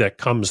of you that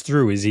comes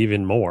through is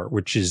even more,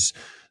 which is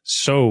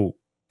so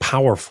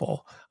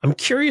powerful. I'm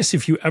curious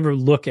if you ever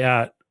look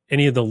at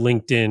any of the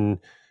LinkedIn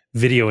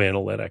video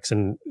analytics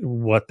and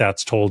what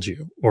that's told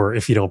you, or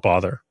if you don't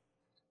bother.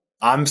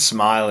 I'm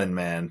smiling,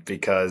 man,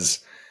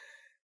 because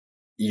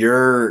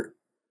you're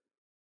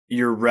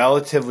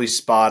relatively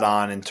spot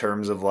on in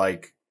terms of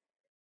like,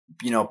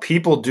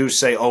 people do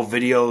say, oh,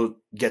 video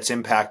gets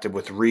impacted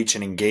with reach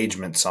and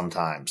engagement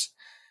sometimes.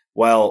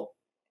 Well,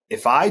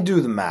 if I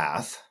do the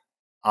math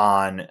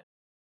on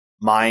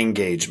my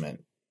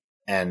engagement,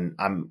 and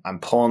I'm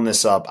pulling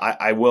this up,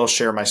 I will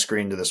share my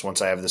screen to this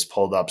once I have this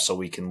pulled up so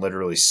we can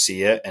literally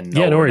see it. And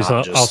no worries.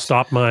 I'll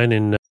stop mine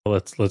and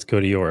let's go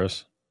to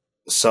yours.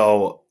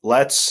 So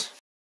let's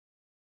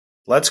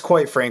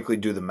quite frankly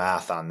do the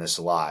math on this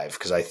live,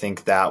 because I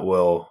think that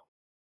will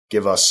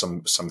give us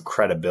some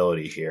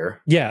credibility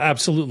here. Yeah,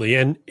 absolutely.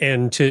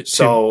 And just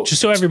so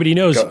everybody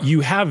knows,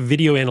 you have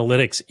video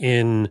analytics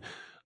in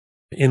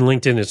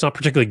LinkedIn. It's not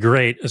particularly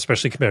great,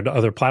 especially compared to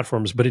other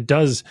platforms, but it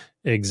does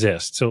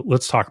exist. So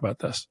let's talk about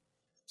this.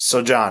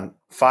 So John,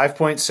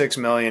 5.6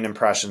 million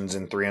impressions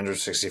in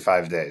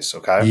 365 days.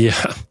 Okay.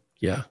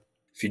 Yeah.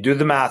 If you do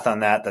the math on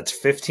that, that's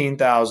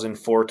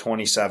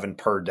 15,427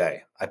 per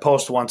day. I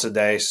post once a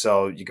day,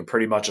 so you can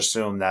pretty much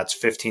assume that's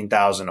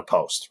 15,000 a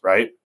post,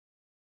 right?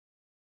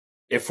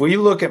 If we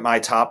look at my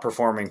top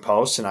performing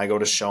posts and I go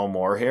to show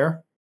more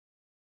here,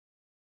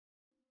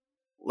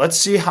 let's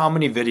see how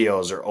many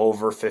videos are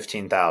over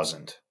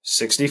 15,000.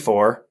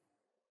 64.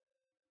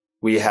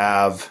 We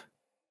have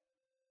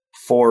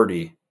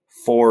 40.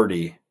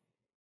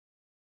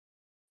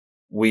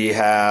 We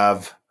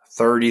have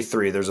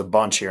 33. There's a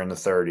bunch here in the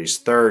 30s.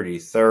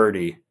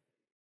 30.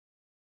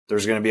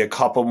 There's going to be a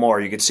couple more.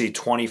 You can see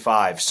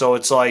 25. So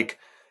it's like,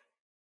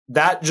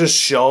 that just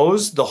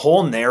shows the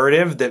whole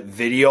narrative that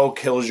video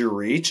kills your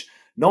reach.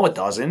 No, it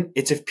doesn't.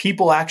 It's if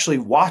people actually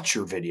watch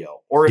your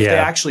video, or if they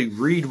actually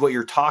read what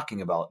you're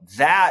talking about.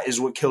 That is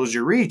what kills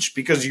your reach,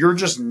 because you're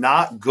just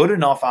not good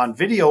enough on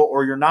video,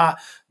 or you're not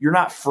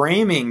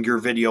framing your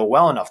video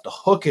well enough. The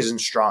hook isn't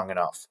strong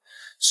enough.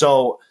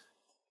 So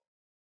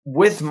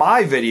with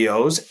my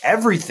videos,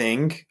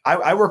 everything,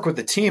 I work with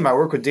the team. I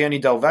work with Danny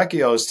Del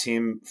Vecchio's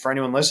team. For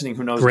anyone listening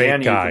who knows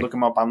Danny, you can look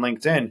him up on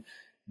LinkedIn.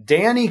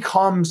 Danny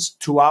comes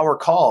to our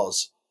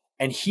calls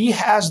and he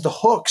has the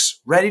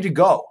hooks ready to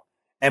go.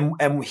 And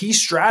he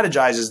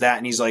strategizes that,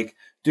 and he's like,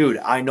 dude,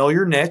 I know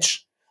your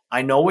niche.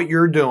 I know what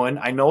you're doing.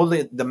 I know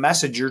the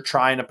message you're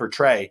trying to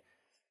portray.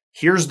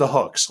 Here's the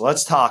hooks.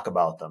 Let's talk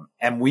about them.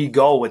 And we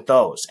go with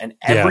those. And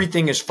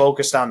everything is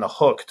focused on the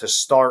hook to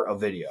start a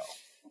video.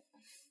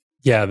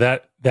 Yeah,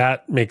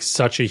 that makes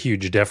such a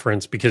huge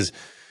difference because, I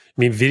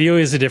mean, video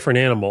is a different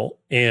animal.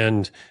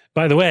 And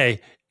by the way,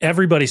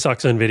 everybody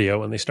sucks on video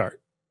when they start.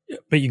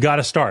 But you got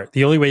to start.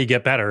 The only way you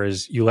get better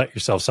is you let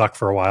yourself suck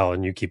for a while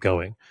and you keep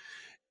going.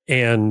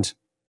 And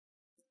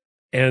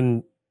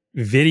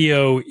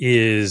video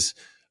is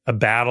a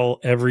battle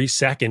every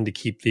second to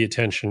keep the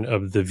attention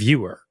of the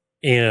viewer.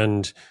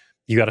 And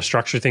you got to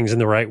structure things in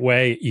the right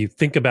way. You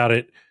think about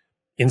it.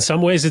 In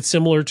some ways, it's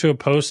similar to a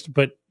post,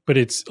 but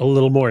it's a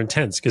little more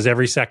intense because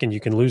every second you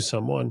can lose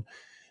someone.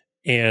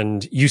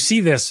 And you see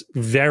this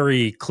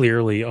very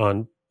clearly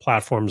on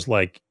platforms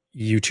like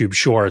YouTube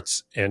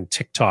Shorts and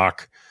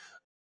TikTok,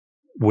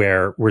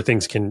 where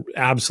things can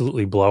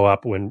absolutely blow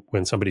up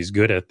when somebody's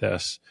good at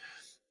this.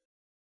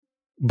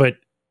 But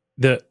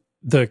the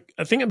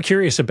thing I'm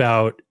curious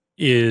about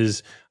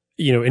is,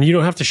 and you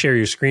don't have to share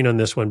your screen on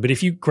this one, but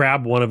if you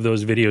grab one of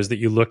those videos that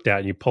you looked at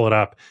and you pull it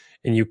up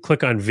and you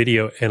click on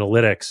video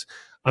analytics,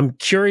 I'm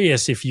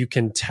curious if you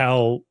can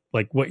tell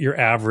like what your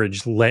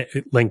average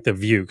length of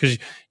view, because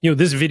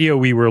this video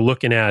we were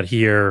looking at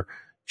here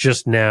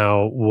just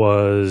now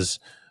was,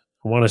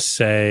 I want to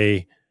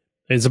say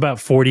it's about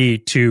 40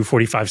 to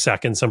 45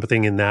 seconds,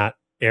 something in that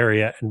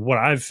area. And what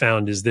I've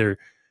found is there's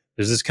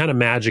this kind of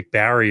magic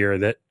barrier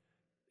that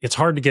it's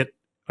hard to get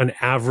an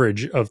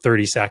average of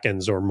 30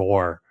 seconds or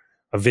more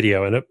of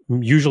video. And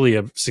usually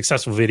a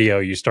successful video,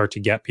 you start to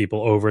get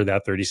people over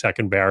that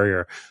 30-second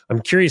barrier.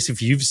 I'm curious if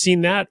you've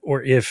seen that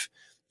or if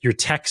your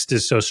text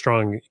is so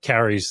strong, it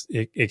carries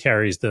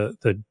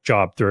the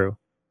job through.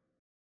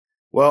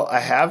 Well, I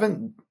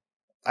haven't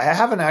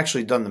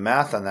actually done the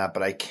math on that,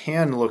 but I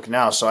can look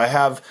now. So I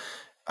have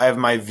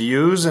my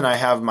views and I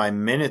have my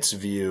minutes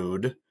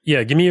viewed.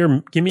 Yeah, give me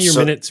your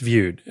minutes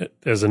viewed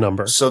as a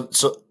number. So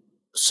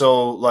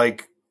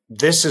like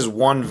this is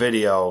one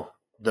video.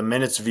 The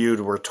minutes viewed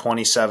were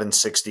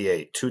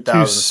 2768,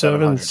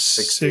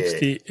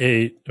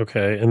 2,768.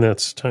 Okay, and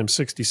that's times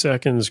 60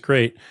 seconds.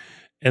 Great.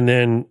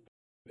 And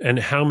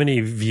how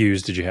many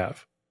views did you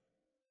have?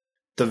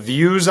 The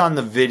views on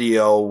the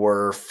video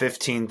were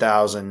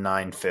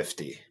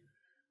 15,950.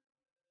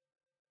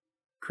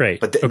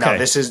 Great. But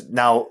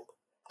now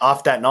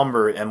off that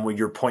number, and with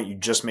your point you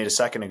just made a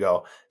second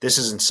ago, this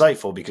is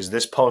insightful because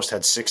this post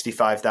had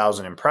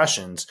 65,000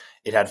 impressions.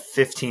 It had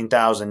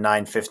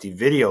 15,950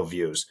 video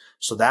views.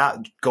 So that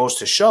goes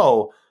to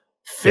show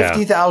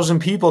 50,000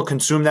 people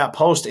consume that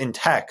post in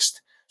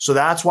text. So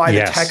that's why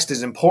the text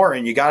is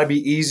important. You got to be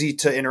easy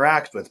to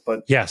interact with.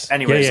 But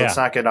anyways, let's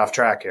not get off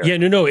track here. Yeah,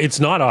 no, it's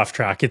not off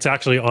track. It's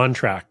actually on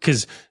track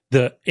because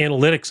the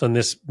analytics on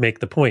this make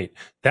the point.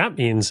 That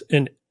means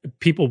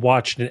people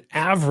watched an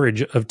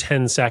average of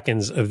 10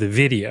 seconds of the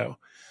video.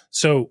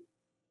 So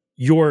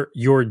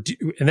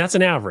and that's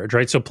an average,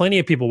 right? So plenty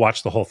of people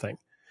watch the whole thing.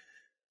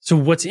 So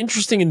what's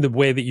interesting in the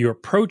way that you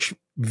approach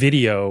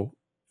video,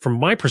 from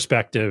my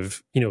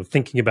perspective,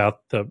 thinking about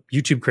the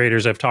YouTube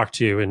creators I've talked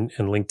to and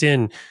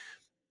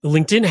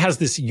LinkedIn has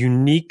this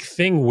unique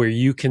thing where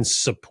you can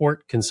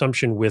support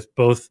consumption with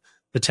both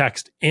the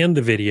text and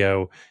the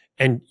video.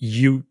 And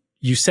you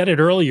said it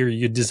earlier,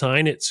 you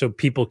design it so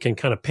people can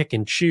kind of pick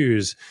and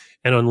choose.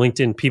 And on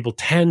LinkedIn, people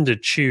tend to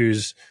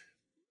choose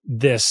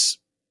this,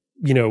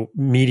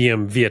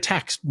 medium via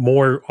text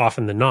more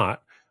often than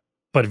not,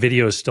 but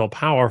video is still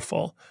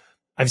powerful.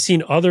 I've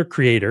seen other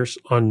creators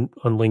on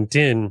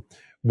LinkedIn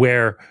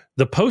where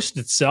the post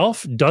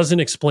itself doesn't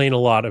explain a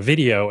lot of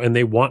video and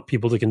they want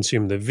people to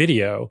consume the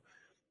video.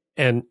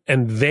 And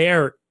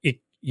there,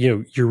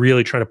 you're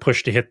really trying to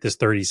push to hit this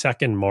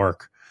 30-second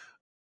mark.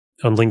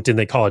 On LinkedIn,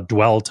 they call it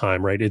dwell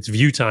time, right? It's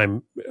view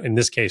time in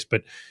this case,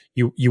 but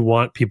you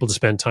want people to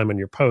spend time on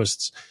your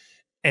posts.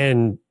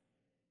 And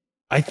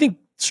I think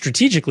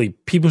strategically,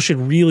 people should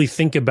really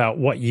think about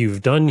what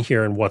you've done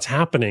here and what's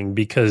happening,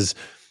 because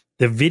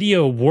the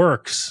video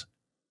works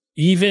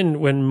even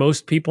when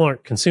most people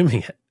aren't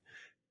consuming it.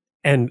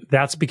 And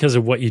that's because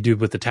of what you do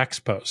with the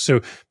text post.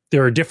 So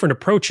there are different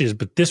approaches,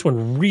 but this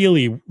one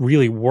really,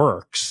 really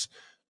works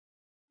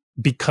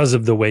because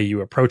of the way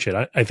you approach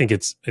it. I think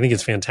it's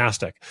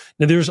fantastic.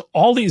 Now there's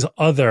all these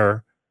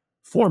other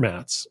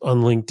formats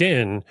on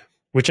LinkedIn,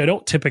 which I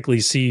don't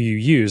typically see you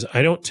use.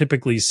 I don't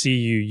typically see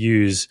you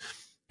use,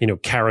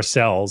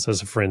 carousels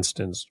as a for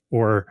instance,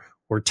 or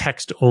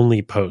text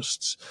only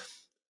posts.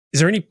 Is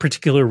there any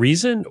particular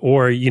reason,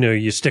 or,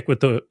 you stick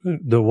with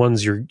the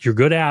ones you're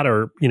good at,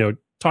 or,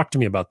 talk to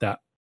me about that.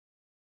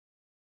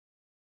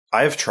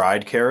 I have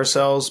tried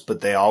carousels,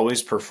 but they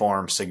always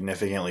perform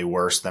significantly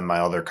worse than my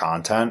other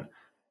content.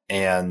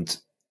 And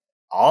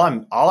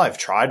all I've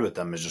tried with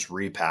them is just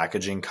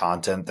repackaging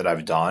content that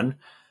I've done.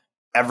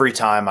 Every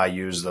time I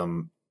use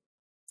them,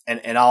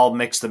 and I'll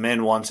mix them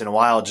in once in a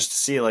while just to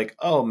see like,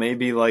 oh,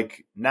 maybe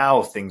like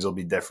now things will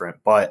be different.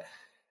 But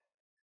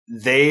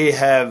they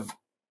have,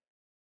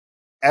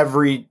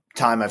 every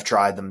time I've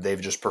tried them, they've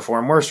just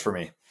performed worse for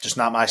me. just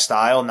not my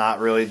style, not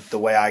really the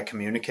way I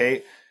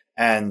communicate.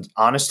 And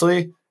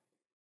honestly,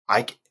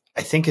 I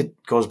think it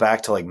goes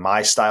back to like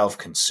my style of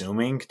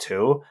consuming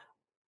too.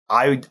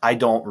 I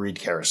don't read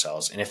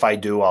carousels. And if I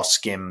do, I'll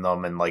skim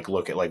them and like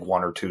look at like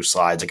one or two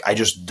slides. Like I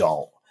just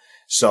don't.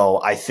 So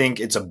I think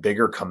it's a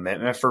bigger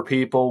commitment for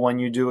people when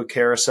you do a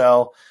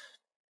carousel.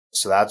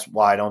 So that's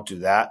why I don't do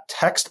that.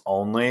 Text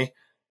only,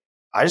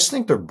 I just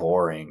think they're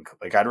boring.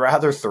 Like I'd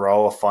rather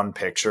throw a fun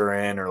picture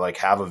in or like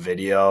have a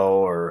video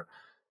or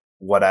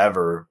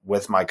whatever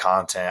with my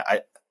content.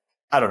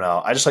 I don't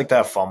know. I just like to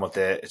have fun with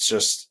it. It's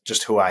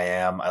just who I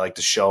am. I like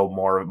to show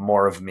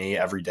more of me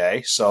every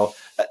day. So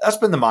that's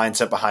been the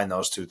mindset behind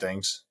those two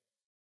things.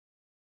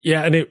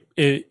 Yeah, and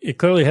it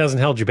clearly hasn't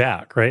held you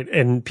back, right?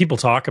 And people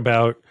talk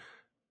about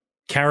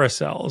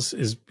carousels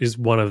is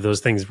one of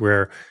those things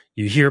where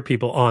you hear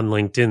people on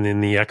LinkedIn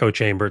in the echo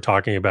chamber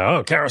talking about,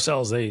 oh,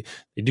 carousels, they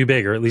do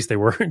big, or at least they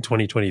were in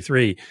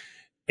 2023.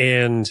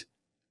 And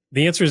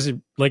the answer is,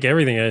 like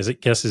everything, I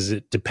guess, is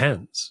it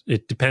depends.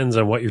 It depends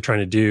on what you're trying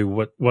to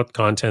do, what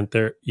content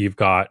there you've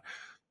got.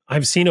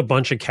 I've seen a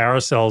bunch of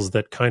carousels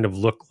that kind of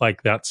look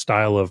like that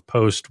style of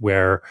post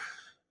where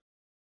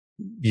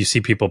you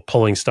see people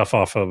pulling stuff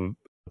off of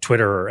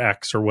Twitter or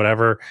X or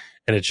whatever,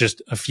 and it's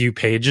just a few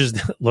pages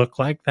that look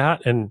like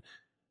that. And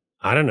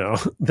I don't know,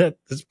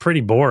 that's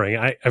pretty boring.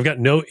 I've got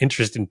no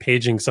interest in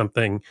paging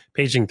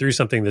through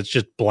something that's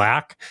just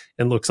black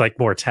and looks like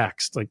more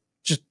text. Like,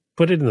 just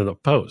put it into the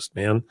post,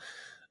 man.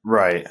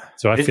 Right.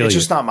 So I feel it's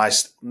just not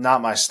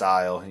my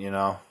style, you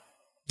know?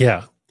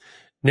 Yeah.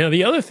 Now,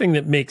 the other thing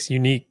that makes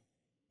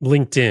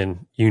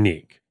LinkedIn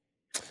unique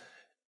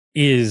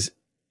is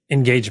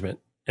engagement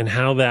and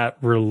how that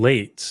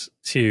relates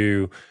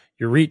to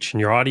your reach and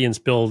your audience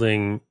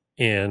building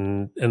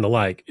and the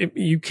like.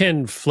 You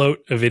can float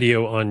a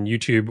video on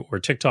YouTube or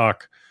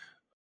TikTok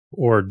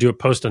or do a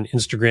post on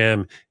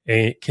Instagram,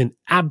 and it can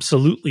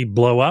absolutely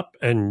blow up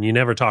and you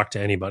never talk to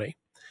anybody.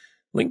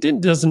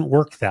 LinkedIn doesn't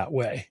work that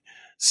way.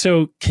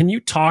 So can you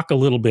talk a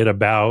little bit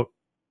about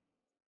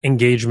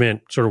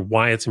engagement, sort of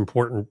why it's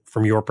important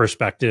from your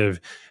perspective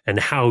and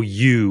how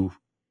you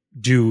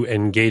do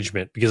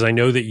engagement? Because I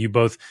know that you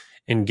both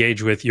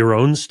engage with your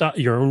own stuff,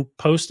 your own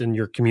post and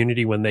your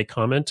community when they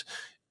comment,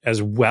 as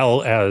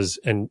well as,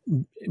 and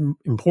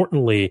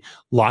importantly,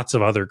 lots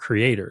of other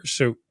creators.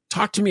 So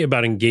talk to me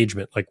about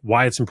engagement, like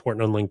why it's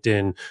important on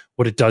LinkedIn,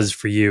 what it does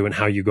for you, and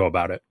how you go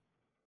about it.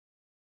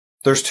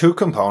 There's two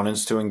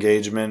components to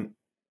engagement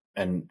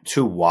and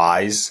two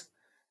whys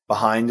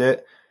behind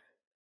it.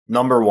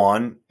 Number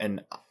one,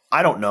 and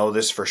I don't know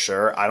this for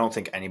sure, I don't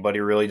think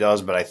anybody really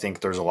does, but I think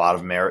there's a lot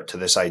of merit to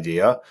this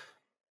idea.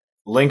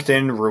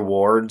 LinkedIn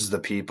rewards the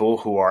people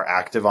who are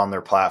active on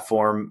their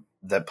platform,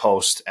 that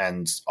post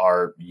and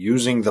are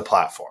using the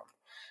platform.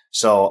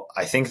 So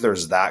I think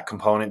there's that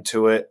component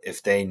to it.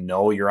 If they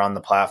know you're on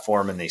the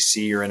platform and they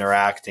see you're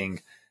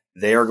interacting,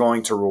 they are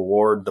going to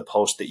reward the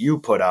post that you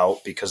put out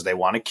because they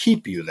want to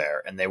keep you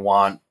there and they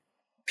want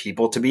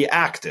people to be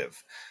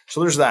active. So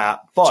there's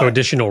that. But so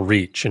additional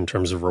reach in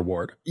terms of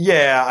reward.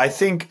 Yeah, I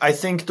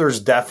think there's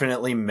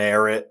definitely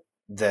merit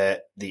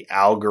that the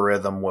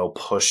algorithm will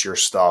push your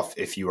stuff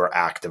if you are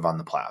active on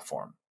the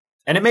platform.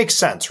 And it makes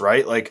sense,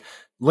 right? Like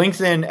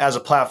LinkedIn as a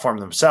platform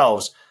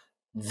themselves,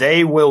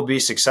 they will be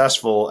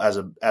successful as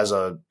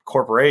a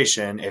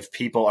corporation if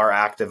people are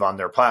active on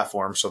their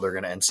platform, so they're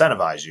going to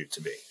incentivize you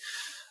to be.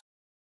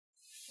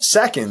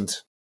 Second,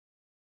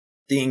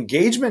 the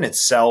engagement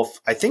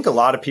itself, I think a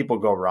lot of people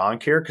go wrong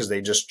here because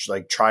they just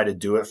like try to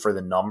do it for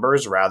the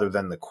numbers rather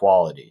than the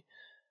quality.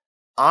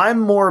 I'm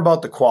more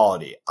about the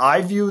quality.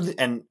 I view,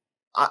 and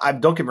I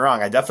don't get me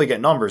wrong, I definitely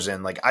get numbers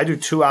in. Like I do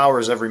 2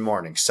 hours every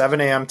morning, 7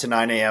 a.m. to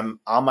 9 a.m.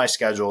 on my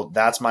schedule.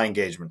 That's my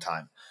engagement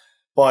time.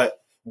 But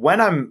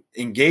when I'm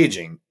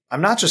engaging,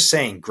 I'm not just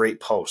saying great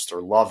post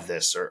or love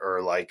this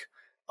or like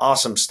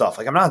awesome stuff.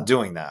 Like I'm not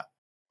doing that.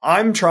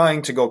 I'm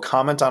trying to go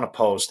comment on a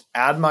post,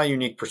 add my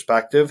unique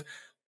perspective,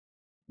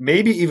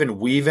 maybe even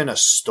weave in a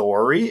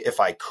story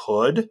if I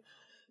could,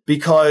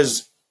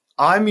 because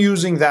I'm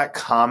using that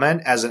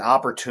comment as an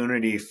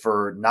opportunity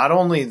for not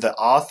only the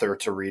author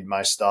to read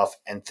my stuff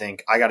and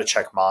think, I got to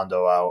check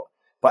Mando out,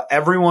 but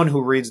everyone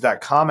who reads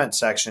that comment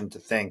section to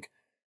think,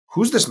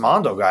 who's this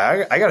Mando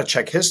guy? I got to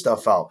check his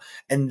stuff out.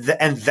 And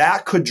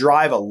that could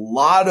drive a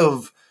lot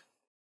of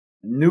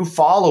new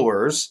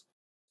followers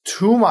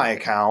to my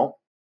account.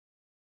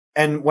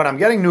 And when I'm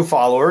getting new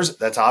followers,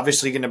 that's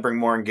obviously going to bring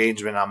more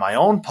engagement on my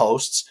own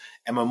posts.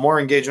 And when more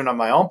engagement on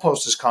my own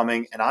post is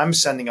coming and I'm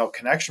sending out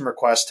connection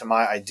requests to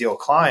my ideal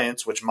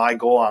clients, which my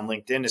goal on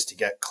LinkedIn is to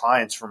get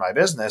clients for my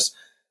business.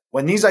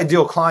 When these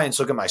ideal clients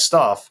look at my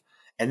stuff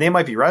and they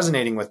might be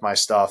resonating with my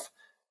stuff,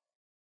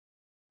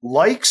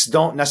 likes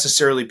don't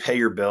necessarily pay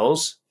your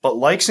bills, but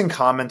likes and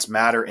comments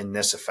matter in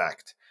this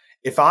effect.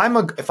 If I'm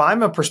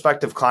a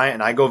prospective client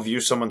and I go view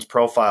someone's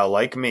profile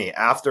like me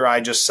after I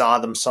just saw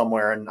them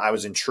somewhere and I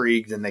was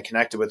intrigued and they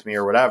connected with me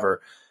or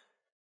whatever,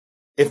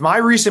 if my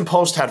recent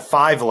post had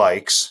 5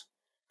 likes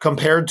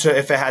compared to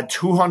if it had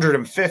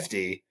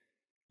 250,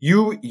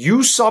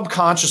 you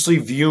subconsciously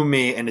view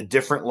me in a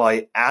different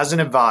light as an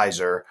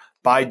advisor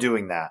by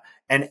doing that.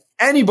 And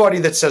anybody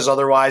that says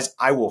otherwise,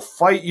 I will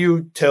fight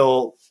you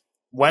till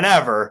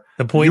whenever.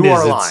 The point you is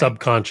are it's lying.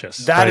 Subconscious.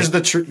 That right? is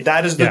the truth.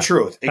 That is the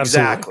truth.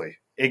 Absolutely.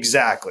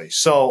 Exactly.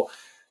 So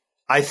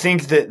I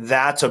think that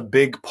that's a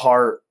big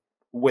part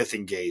with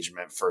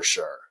engagement for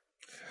sure.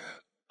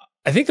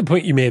 I think the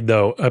point you made,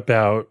 though,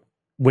 about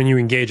when you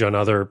engage on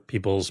other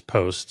people's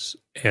posts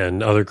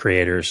and other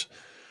creators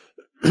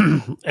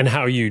and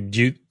how you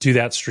do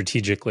that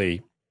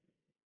strategically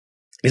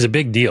is a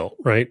big deal,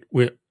 right?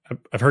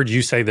 I've heard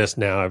you say this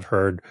now. I've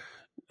heard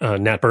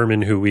Nat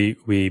Berman, who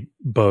we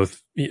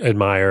both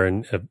admire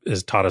and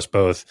has taught us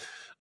both,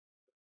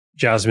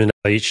 Jasmine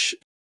Leach,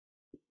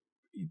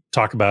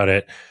 talk about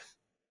it.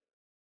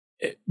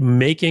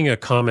 Making a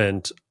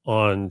comment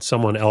on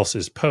someone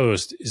else's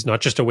post is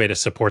not just a way to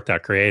support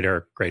that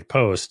creator, great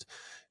post,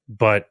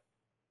 but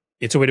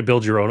it's a way to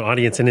build your own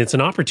audience, and it's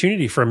an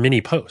opportunity for a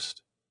mini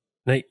post.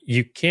 Now,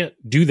 you can't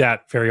do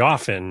that very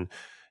often.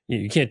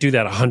 You can't do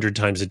that 100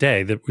 times a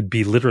day. That would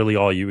be literally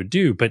all you would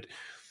do. But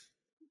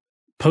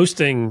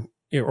posting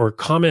or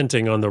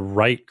commenting on the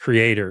right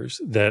creators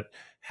that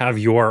have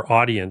your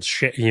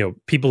audience,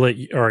 people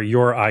that are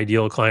your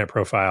ideal client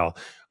profile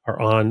are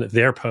on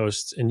their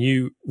posts, and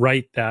you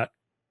write that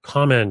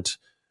comment,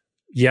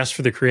 yes,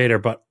 for the creator,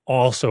 but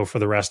also for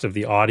the rest of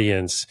the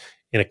audience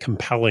in a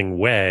compelling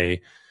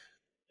way.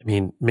 I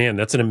mean, man,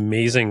 that's an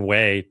amazing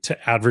way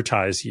to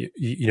advertise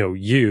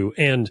you.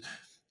 And,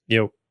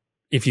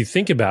 if you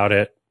think about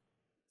it,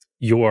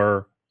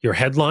 your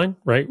headline,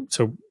 right?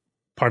 So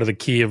part of the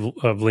key of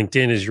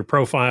LinkedIn is your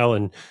profile,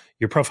 and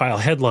your profile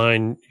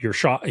headline, your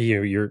shot,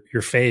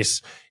 your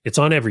face, it's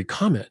on every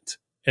comment.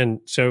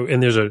 And so,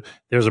 and there's a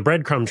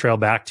breadcrumb trail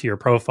back to your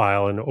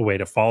profile and a way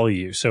to follow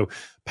you. So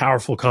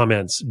powerful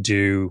comments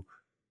do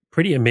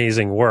pretty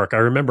amazing work. I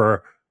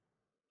remember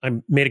I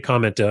made a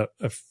comment a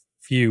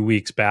few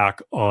weeks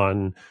back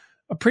on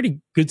a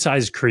pretty good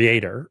sized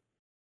creator,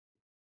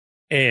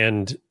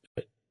 and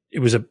it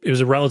was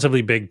a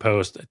relatively big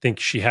post. I think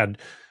she had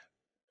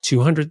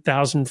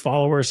 200,000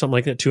 followers, something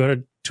like that,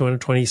 200,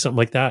 220, something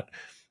like that.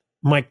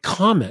 My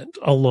comment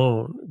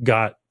alone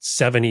got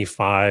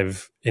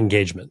 75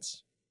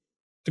 engagements.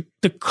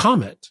 The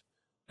comment.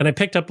 And I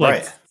picked up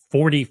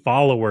 40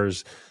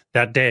 followers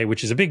that day,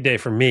 which is a big day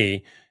for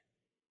me,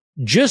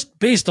 just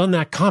based on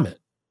that comment.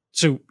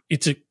 So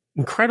it's an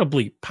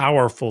incredibly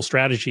powerful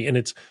strategy. And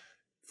it's,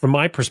 from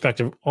my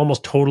perspective,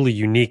 almost totally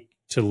unique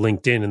to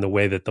LinkedIn in the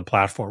way that the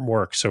platform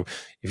works. So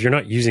if you're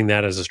not using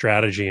that as a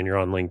strategy and you're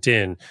on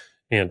LinkedIn,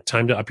 man,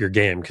 time to up your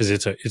game, because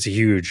it's a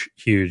huge,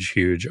 huge,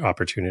 huge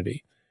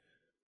opportunity.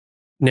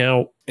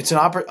 Now, it's an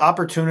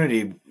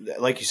opportunity,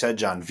 like you said,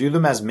 John. View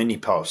them as mini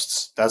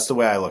posts. That's the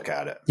way I look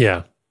at it.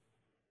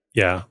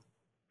 Yeah.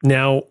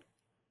 Now,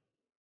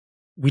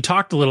 we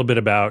talked a little bit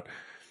about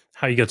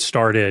how you got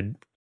started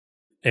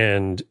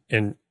and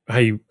how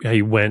you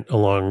went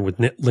along with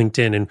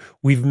LinkedIn, and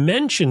we've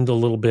mentioned a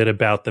little bit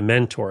about the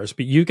mentors,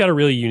 but you've got a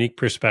really unique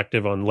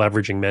perspective on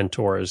leveraging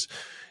mentors,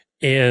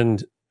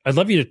 and I'd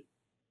love you to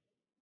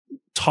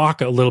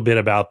talk a little bit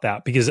about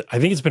that, because I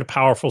think it's been a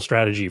powerful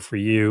strategy for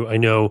you. I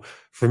know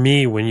for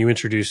me, when you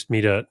introduced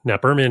me to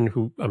Nat Berman,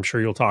 who I'm sure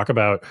you'll talk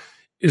about,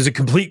 is a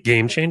complete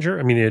game changer.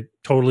 I mean, it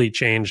totally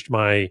changed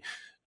my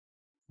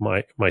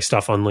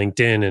stuff on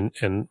LinkedIn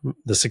and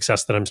the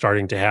success that I'm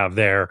starting to have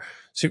there.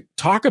 So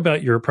talk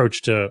about your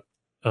approach to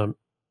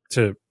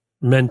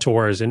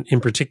mentors, and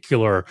in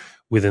particular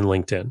within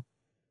LinkedIn.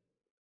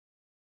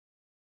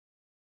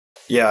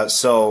 Yeah.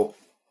 So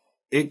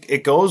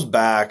it goes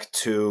back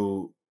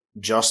to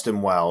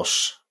Justin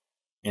Welsh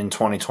in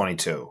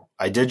 2022.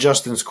 I did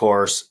Justin's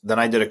course. Then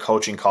I did a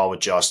coaching call with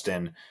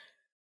Justin.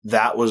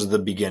 That was the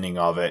beginning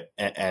of it.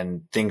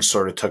 And things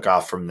sort of took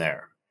off from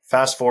there.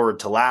 Fast forward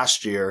to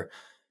last year,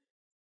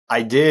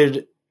 I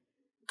did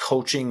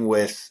coaching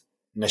with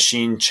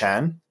Nasheen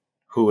Chen,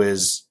 who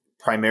is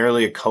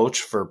primarily a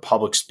coach for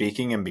public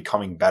speaking and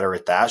becoming better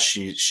at that.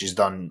 She's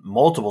done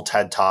multiple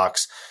TED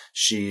Talks.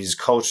 She's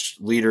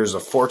coached leaders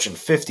of Fortune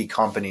 50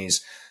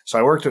 companies. So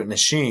I worked with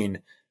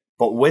Nasheen,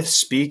 but with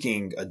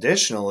speaking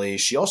additionally,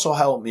 she also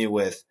helped me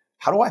with,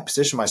 how do I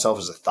position myself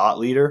as a thought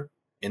leader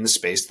in the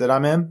space that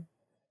I'm in?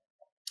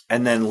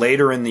 And then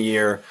later in the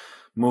year,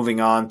 moving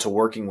on to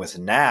working with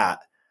Nat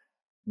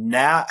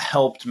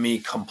helped me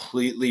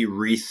completely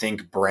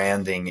rethink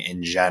branding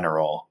in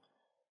general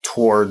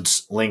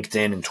towards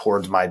LinkedIn and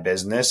towards my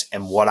business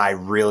and what I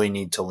really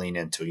need to lean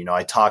into. You know,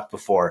 I talked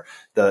before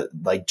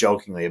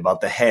jokingly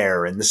about the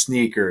hair and the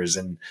sneakers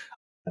and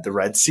the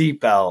red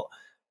seatbelt,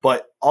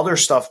 but other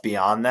stuff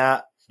beyond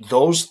that,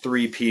 those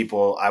three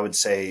people, I would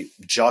say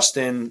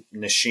Justin,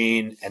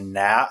 Nasheen, and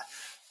Nat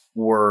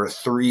were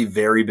three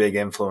very big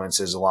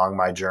influences along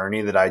my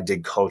journey that I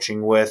did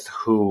coaching with,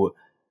 who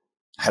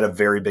had a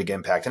very big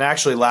impact. And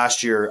actually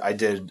last year I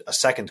did a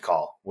second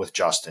call with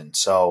Justin.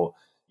 So,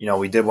 you know,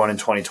 we did one in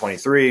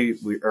 2023,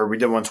 we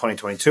did one in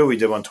 2022, we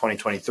did one in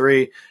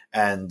 2023.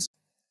 And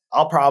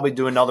I'll probably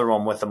do another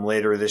one with him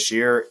later this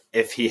year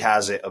if he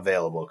has it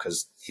available,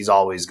 because he's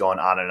always going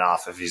on and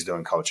off if he's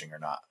doing coaching or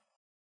not.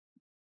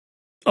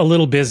 A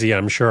little busy,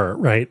 I'm sure,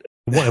 right?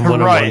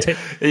 Right.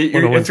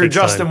 If you're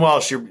Justin time.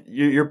 Welsh,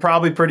 you're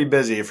probably pretty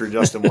busy if you're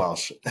Justin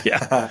Welsh.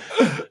 Yeah.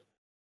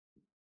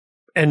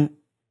 And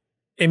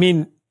I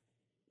mean,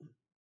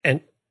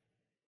 and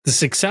the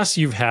success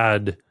you've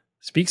had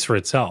speaks for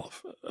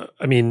itself.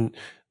 I mean,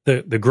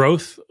 the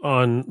growth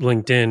on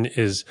LinkedIn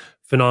is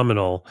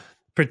phenomenal,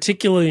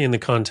 particularly in the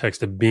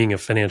context of being a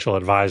financial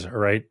advisor,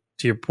 right?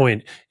 To your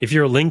point, if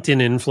you're a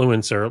LinkedIn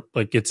influencer,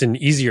 like it's an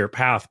easier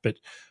path, but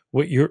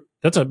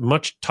that's a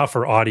much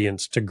tougher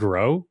audience to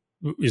grow,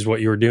 is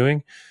what you're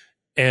doing.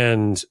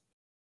 And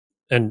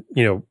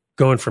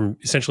going from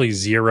essentially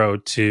 0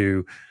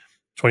 to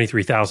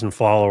 23,000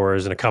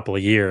 followers in a couple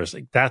of years,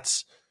 like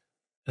that's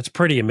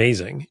pretty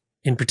amazing.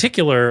 In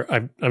particular,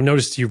 I've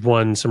noticed you've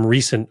won some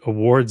recent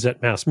awards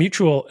at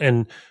MassMutual,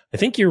 and I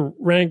think you're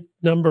ranked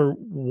number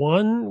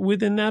 1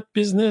 within that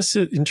business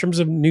in terms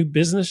of new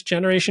business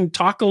generation.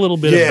 Talk a little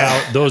bit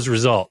about those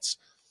results.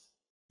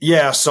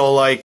 Yeah. So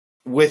like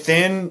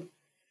within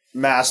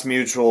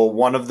MassMutual,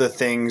 one of the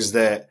things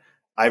that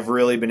I've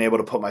really been able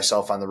to put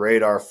myself on the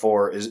radar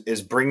for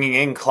is bringing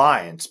in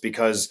clients,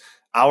 because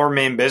our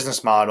main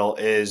business model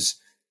is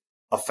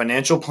a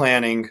financial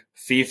planning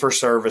fee for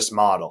service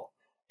model.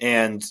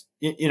 And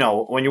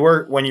when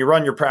you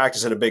run your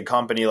practice at a big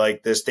company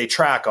like this, they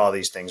track all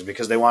these things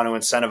because they want to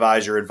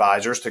incentivize your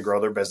advisors to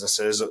grow their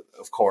businesses,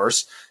 of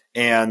course.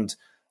 And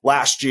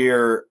last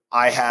year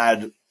I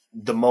had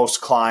the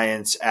most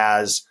clients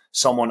as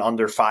someone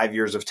under 5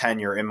 years of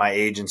tenure in my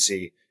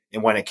agency.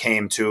 And when it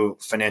came to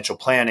financial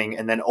planning,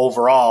 and then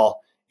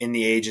overall in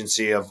the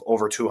agency of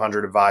over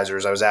 200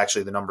 advisors, I was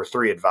actually the number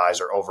 3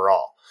 advisor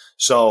overall.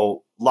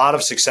 So a lot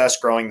of success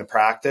growing the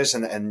practice.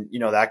 And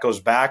that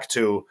goes back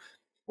to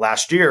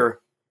last year,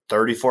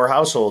 34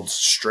 households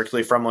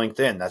strictly from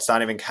LinkedIn. That's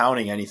not even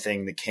counting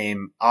anything that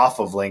came off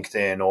of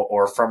LinkedIn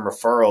or from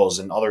referrals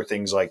and other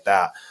things like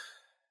that.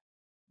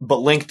 But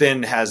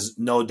LinkedIn has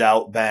no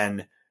doubt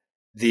been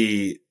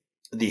the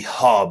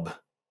hub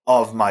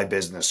of my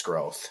business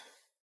growth.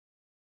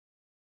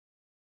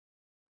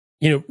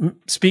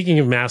 Speaking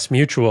of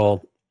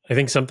MassMutual, I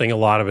think something a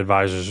lot of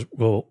advisors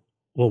will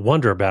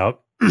wonder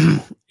about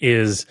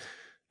is,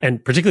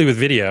 and particularly with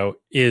video,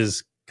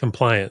 is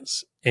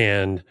compliance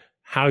and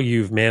how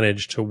you've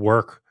managed to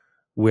work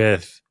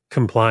with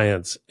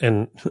compliance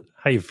and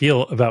how you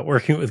feel about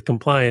working with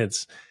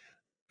compliance,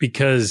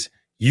 because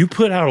you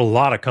put out a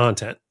lot of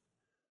content.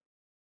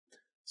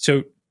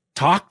 So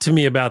talk to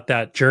me about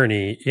that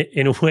journey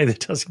in a way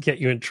that doesn't get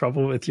you in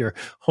trouble with your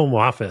home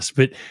office,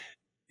 but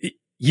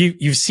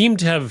you seem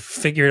to have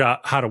figured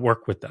out how to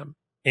work with them.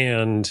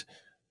 And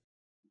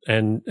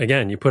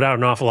again, you put out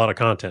an awful lot of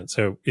content.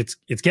 So it's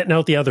getting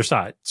out the other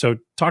side. So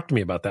talk to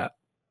me about that.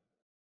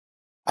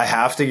 I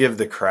have to give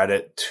the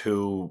credit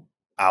to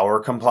our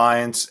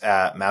compliance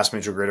at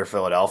MassMutual Greater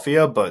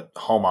Philadelphia, but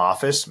home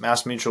office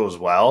MassMutual as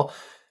well.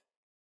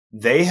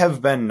 They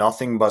have been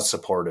nothing but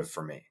supportive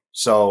for me.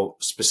 So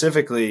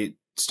specifically,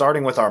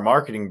 starting with our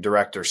marketing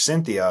director,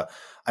 Cynthia,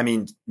 I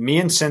mean, me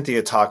and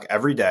Cynthia talk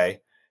every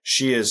day.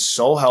 She is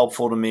so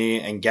helpful to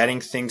me in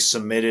getting things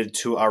submitted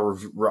to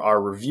our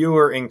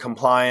reviewer in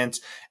compliance.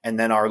 And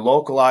then our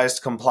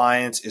localized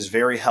compliance is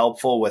very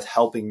helpful with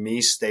helping me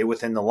stay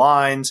within the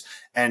lines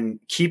and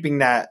keeping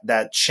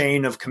that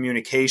chain of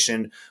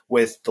communication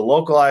with the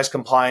localized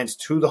compliance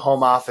to the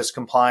home office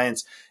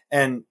compliance.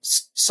 And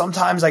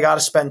sometimes I got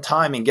to spend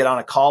time and get on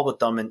a call with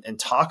them and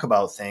talk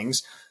about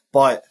things.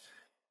 But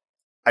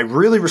I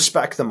really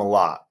respect them a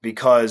lot,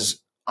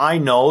 because I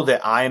know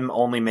that I'm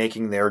only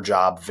making their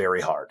job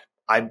very hard.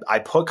 I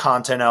put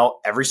content out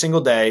every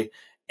single day,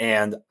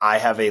 and I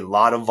have a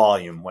lot of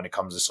volume when it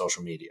comes to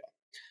social media.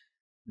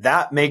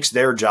 That makes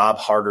their job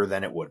harder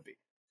than it would be.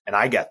 And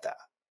I get that.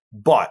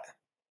 But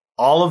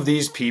all of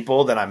these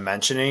people that I'm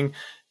mentioning,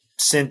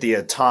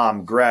 Cynthia,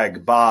 Tom,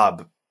 Greg,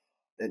 Bob,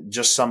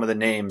 just some of the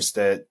names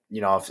that,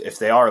 if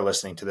they are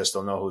listening to this,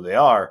 they'll know who they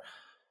are.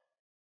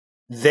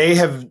 They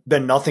have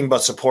been nothing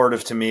but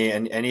supportive to me.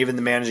 And even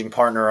the managing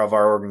partner of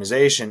our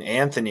organization,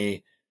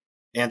 Anthony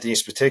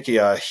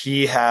Spaticchia,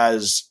 he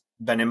has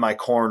been in my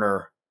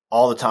corner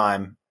all the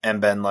time and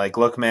been like,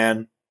 look,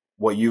 man,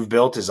 what you've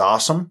built is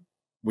awesome.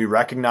 We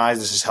recognize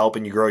this is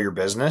helping you grow your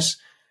business,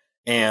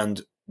 and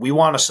we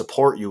want to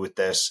support you with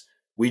this.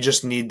 We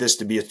just need this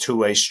to be a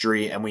two-way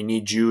street, and we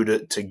need you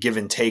to give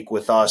and take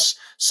with us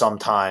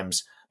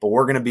sometimes, but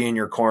we're going to be in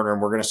your corner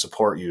and we're going to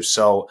support you.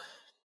 So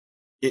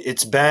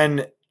it's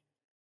been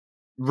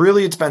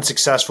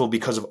successful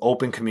because of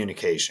open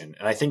communication.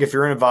 And I think if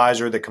you're an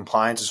advisor that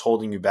compliance is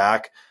holding you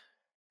back,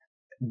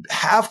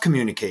 have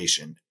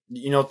communication.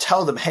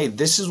 Tell them, hey,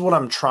 this is what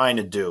I'm trying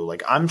to do.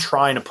 Like, I'm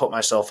trying to put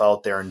myself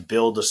out there and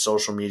build a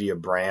social media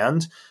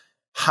brand.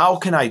 How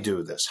can I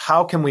do this?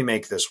 How can we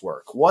make this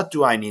work? What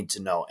do I need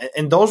to know?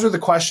 And those are the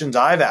questions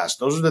I've asked.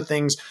 Those are the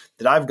things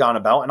that I've gone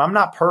about. And I'm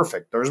not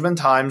perfect. There's been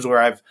times where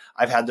I've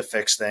had to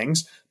fix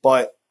things,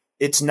 but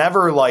it's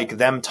never like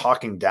them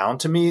talking down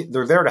to me.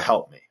 They're there to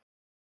help me.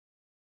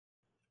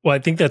 Well, I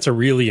think that's a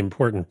really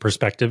important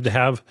perspective to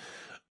have,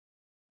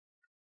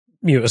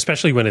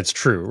 especially when it's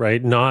true,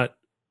 right?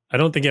 I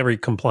don't think every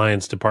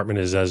compliance department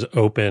is as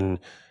open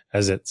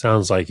as it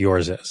sounds like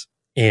yours is.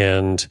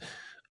 And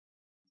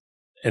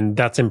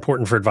that's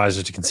important for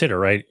advisors to consider,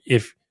 right?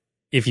 If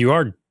you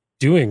are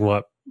doing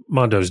what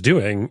Mondo's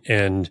doing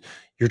and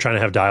you're trying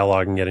to have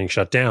dialogue and getting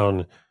shut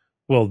down,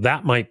 well,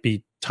 that might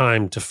be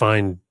time to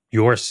find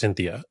your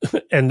Cynthia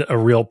and a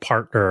real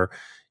partner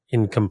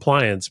in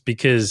compliance,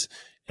 because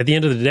at the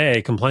end of the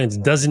day, compliance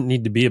doesn't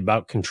need to be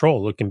about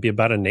control. It can be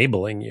about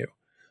enabling you.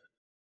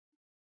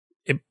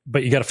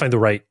 But you got to find the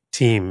right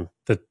team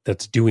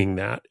that's doing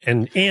that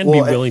and be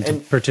willing to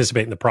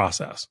participate in the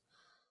process.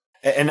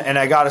 And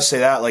I got to say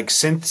that, like,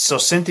 so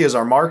Cynthia's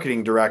our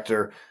marketing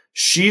director.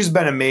 She's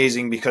been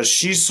amazing because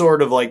she's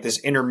sort of like this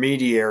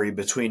intermediary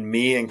between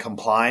me and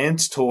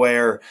compliance, to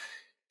where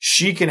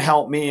she can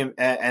help me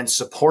and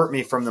support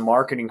me from the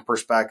marketing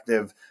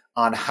perspective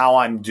on how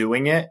I'm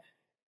doing it.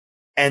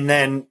 And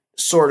then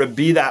sort of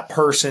be that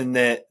person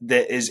that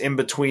is in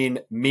between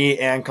me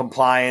and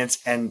compliance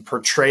and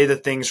portray the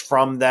things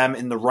from them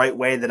in the right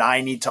way that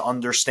I need to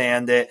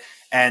understand it.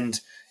 And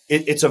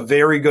it's a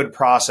very good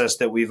process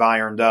that we've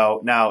ironed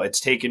out. Now, it's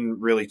taken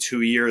really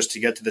 2 years to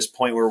get to this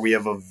point where we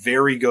have a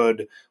very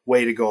good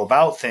way to go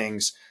about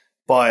things.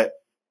 But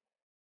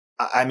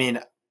I mean,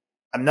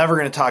 I'm never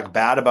going to talk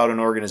bad about an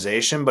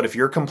organization, but if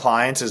your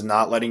compliance is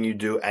not letting you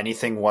do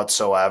anything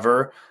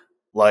whatsoever,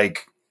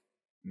 like,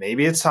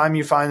 maybe it's time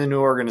you find a new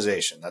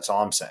organization. That's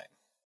all I'm saying.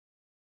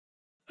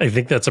 I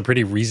think that's a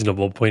pretty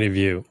reasonable point of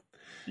view.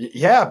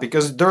 Yeah,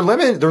 because they're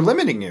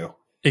limiting you.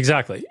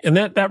 Exactly. And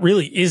that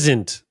really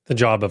isn't the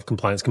job of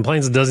compliance.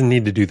 Compliance doesn't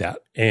need to do that.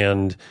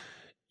 And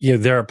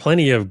there are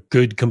plenty of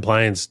good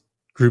compliance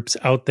groups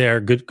out there,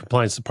 good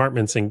compliance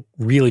departments, and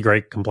really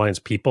great compliance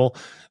people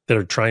that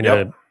are trying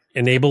to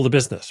enable the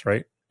business,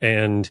 right?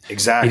 And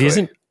exactly, it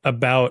isn't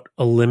about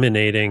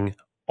eliminating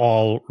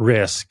all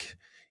risk.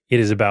 It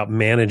is about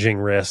managing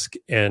risk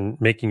and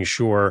making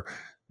sure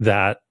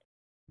that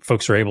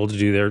folks are able to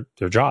do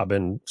their job.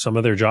 And some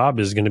of their job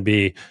is going to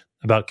be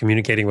about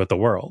communicating with the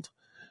world.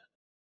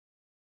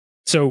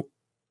 So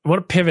I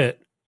want to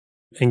pivot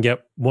and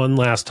get one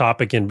last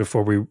topic in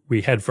before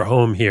we head for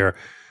home here,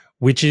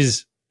 which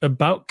is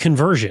about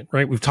conversion,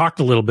 right? We've talked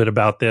a little bit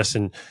about this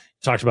and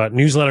talked about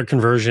newsletter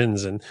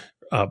conversions and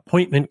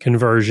appointment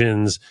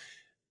conversions.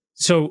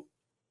 So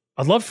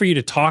I'd love for you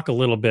to talk a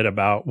little bit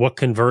about what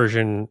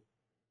conversion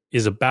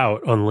is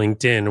about on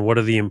LinkedIn. What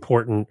are the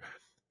important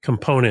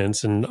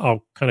components? And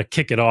I'll kind of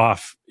kick it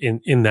off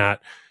in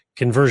that.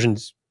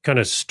 Conversions kind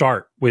of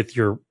start with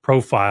your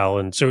profile.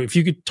 And so if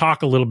you could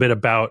talk a little bit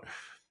about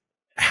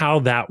how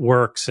that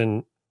works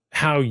and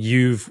how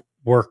you've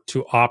worked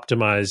to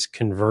optimize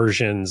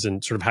conversions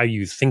and sort of how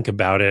you think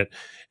about it.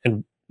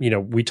 And,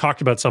 we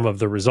talked about some of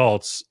the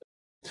results,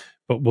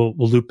 but we'll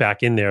loop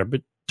back in there.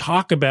 But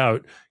talk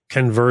about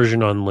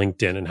conversion on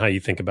LinkedIn and how you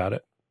think about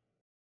it.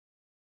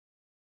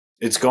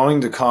 It's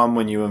going to come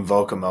when you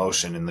invoke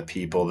emotion in the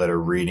people that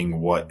are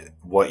reading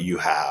what you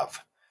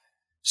have.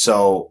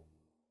 So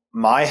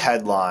my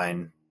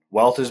headline,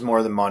 Wealth is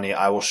More Than Money,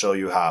 I Will Show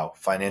You How.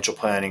 Financial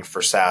Planning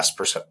for SaaS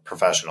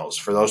Professionals.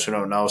 For those who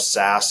don't know,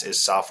 SaaS is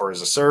software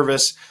as a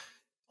service,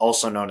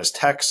 also known as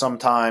tech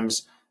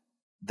sometimes.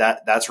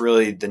 That's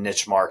really the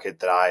niche market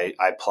that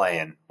I play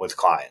in with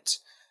clients.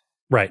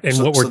 Right. And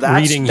what we're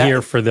reading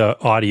here for the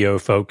audio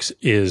folks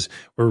is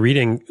we're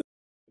reading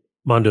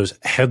Mando's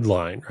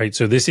headline, right?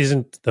 So this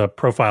isn't the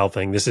profile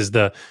thing. This is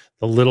the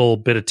little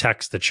bit of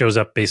text that shows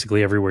up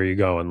basically everywhere you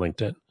go on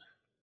LinkedIn.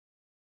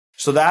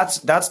 So that's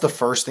the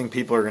first thing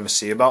people are going to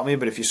see about me.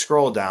 But if you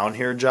scroll down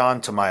here, John,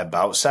 to my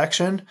about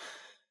section,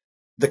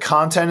 the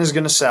content is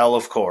going to sell,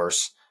 of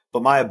course,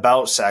 but my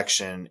about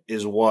section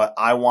is what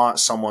I want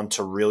someone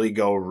to really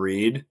go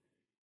read.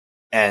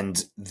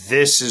 And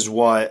this is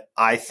what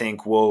I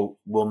think will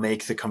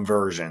make the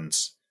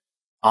conversions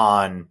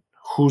on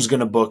who's going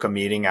to book a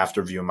meeting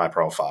after viewing my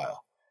profile.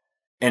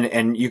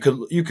 And you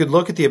could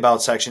look at the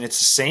about section. It's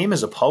the same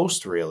as a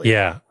post, really.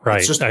 Yeah,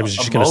 right. I was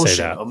just going to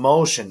say that.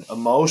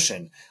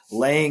 Emotion,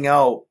 laying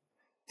out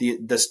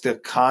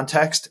the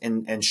context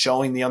and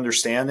showing the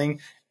understanding,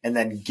 and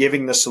then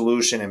giving the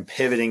solution and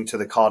pivoting to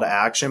the call to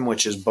action,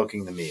 which is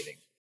booking the meeting.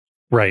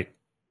 Right.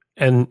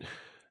 And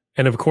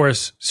of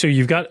course, so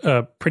you've got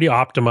a pretty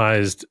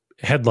optimized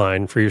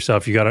headline for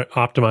yourself. You got an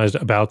optimized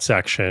about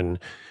section.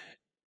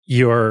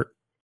 Your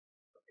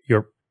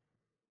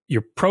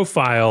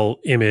profile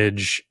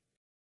image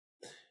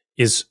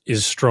is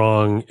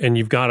strong, and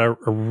you've got a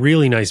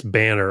really nice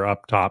banner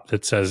up top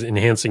that says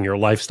enhancing your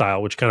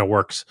lifestyle, which kind of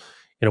works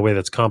in a way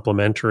that's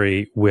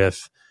complementary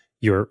with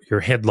your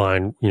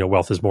headline,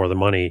 Wealth is More Than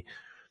Money.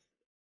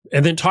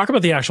 And then talk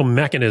about the actual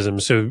mechanism.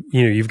 So,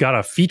 you've got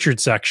a featured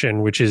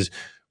section, which is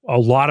a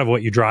lot of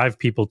what you drive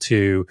people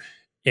to,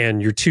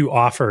 and your 2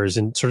 offers,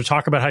 and sort of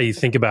talk about how you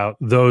think about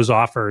those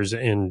offers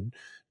and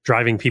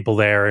driving people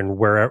there and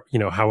where,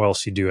 how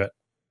else you do it.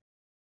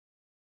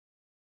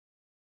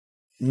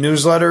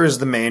 Newsletter is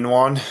the main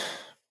one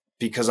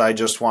because I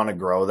just want to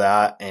grow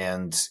that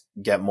and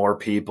get more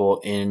people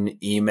in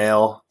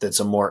email. That's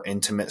a more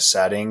intimate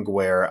setting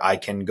where I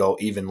can go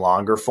even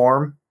longer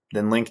form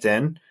than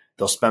LinkedIn.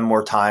 They'll spend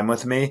more time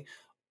with me.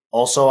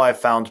 Also, I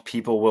found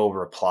people will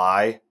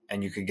reply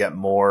and you could get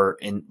more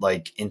in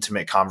like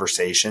intimate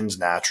conversations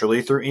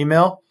naturally through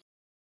email.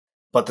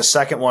 But the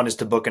second one is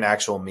to book an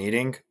actual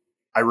meeting.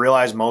 I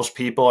realize most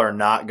people are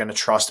not going to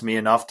trust me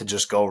enough to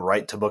just go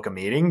right to book a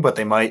meeting, but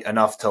they might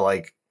enough to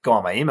like go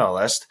on my email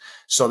list.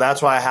 So that's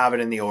why I have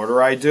it in the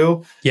order I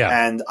do. Yeah.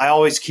 And I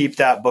always keep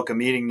that book a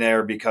meeting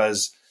there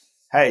because,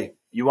 hey,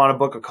 you want to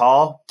book a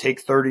call,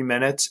 take 30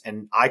 minutes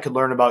and I could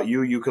learn about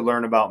you. You could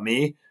learn about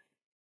me.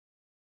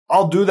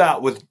 I'll do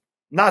that with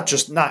not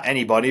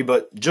anybody,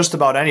 but just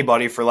about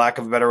anybody for lack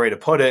of a better way to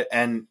put it.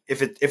 And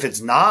if it's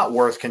not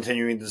worth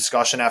continuing the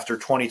discussion after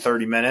 20,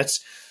 30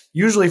 minutes,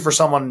 usually for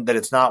someone that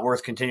it's not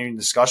worth continuing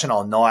the discussion,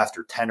 I'll know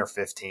after 10 or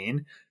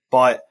 15.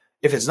 But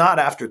if it's not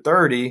after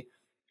 30,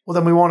 well,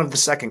 then we won't have the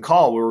second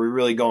call where we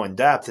really go in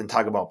depth and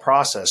talk about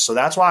process. So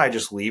that's why I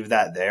just leave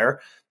that there.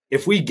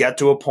 If we get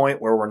to a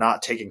point where we're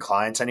not taking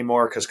clients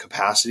anymore because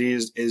capacity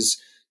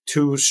is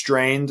too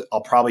strained,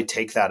 I'll probably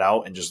take that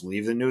out and just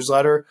leave the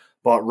newsletter.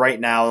 But right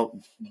now,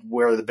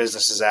 where the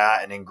business is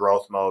at and in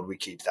growth mode, we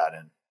keep that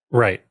in.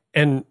 Right.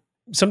 And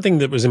something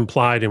that was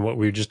implied in what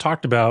we just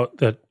talked about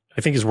that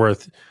I think is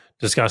worth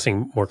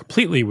discussing more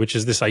completely, which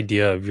is this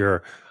idea of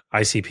your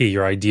ICP,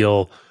 your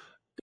ideal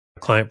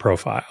client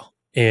profile.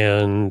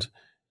 And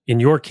in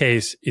your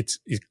case, it's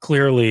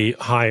clearly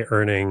high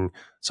earning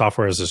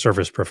software as a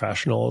service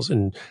professionals.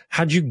 And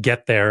how do you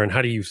get there? And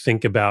how do you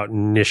think about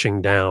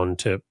niching down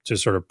to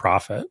sort of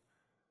profit?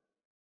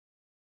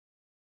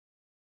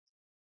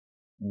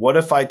 What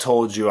if I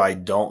told you I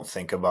don't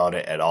think about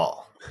it at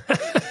all?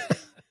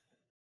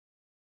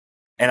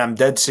 And I'm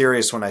dead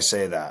serious when I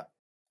say that.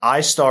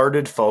 I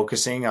started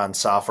focusing on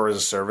software as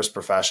a service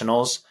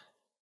professionals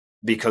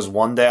because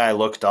one day I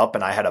looked up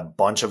and I had a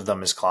bunch of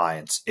them as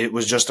clients. It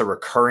was just a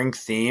recurring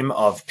theme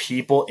of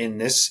people in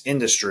this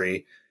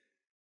industry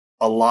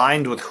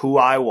aligned with who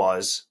I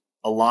was,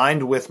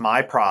 aligned with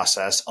my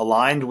process,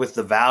 aligned with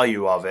the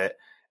value of it.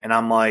 And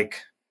I'm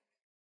like,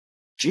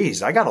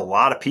 geez, I got a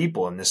lot of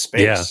people in this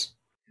space. Yeah.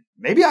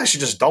 Maybe I should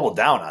just double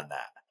down on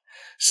that.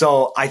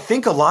 So I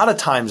think a lot of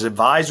times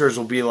advisors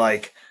will be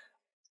like,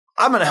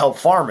 I'm going to help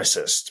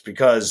pharmacists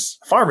because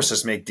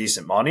pharmacists make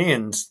decent money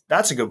and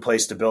that's a good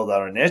place to build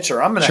out a niche.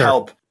 Or I'm going to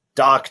help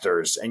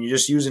doctors. And you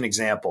just use an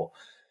example.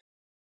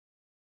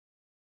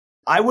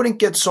 I wouldn't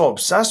get so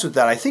obsessed with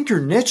that. I think your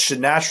niche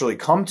should naturally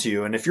come to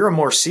you. And if you're a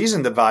more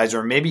seasoned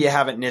advisor, maybe you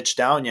haven't niched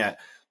down yet,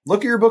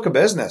 look at your book of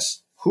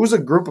business. Who's a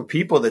group of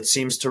people that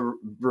seems to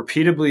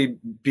repeatedly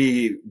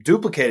be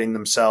duplicating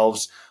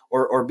themselves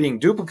or being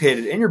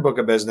duplicated in your book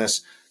of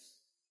business?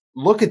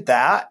 Look at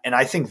that. And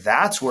I think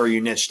that's where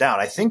you niche down.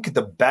 I think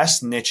the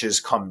best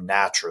niches come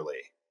naturally.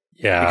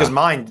 Yeah. Because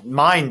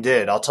mine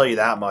did. I'll tell you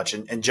that much.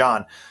 And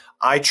John,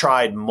 I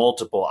tried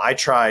multiple. I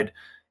tried,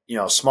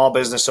 small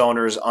business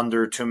owners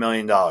under $2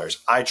 million.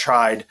 I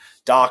tried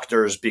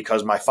doctors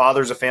because my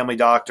father's a family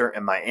doctor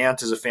and my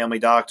aunt is a family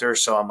doctor.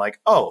 So I'm like,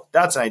 oh,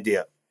 that's an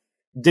idea.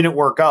 Didn't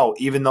work out,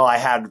 even though I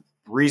had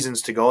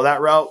reasons to go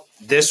that route.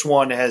 This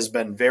one has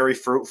been very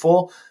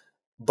fruitful,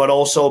 but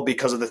also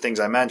because of the things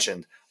I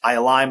mentioned. I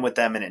align with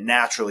them and it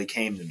naturally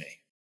came to me.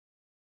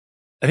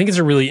 I think it's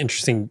a really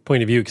interesting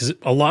point of view because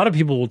a lot of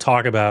people will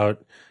talk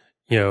about,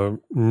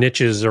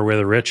 niches are where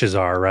the riches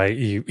are, right?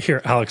 You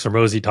hear Alex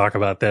Hormozi talk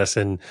about this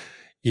and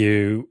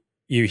you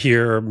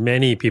hear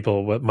many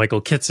people,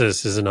 Michael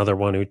Kitces is another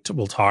one who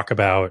will talk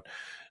about,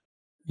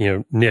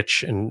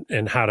 niche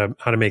and how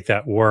to make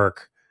that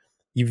work.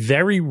 You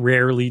very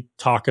rarely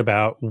talk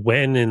about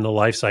when in the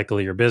life cycle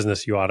of your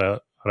business you ought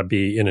to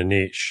be in a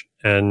niche.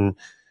 And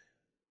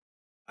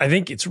I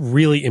think it's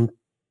really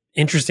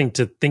interesting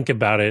to think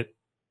about it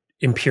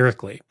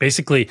empirically,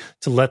 basically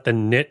to let the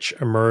niche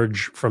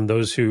emerge from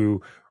those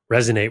who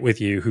resonate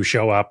with you, who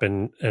show up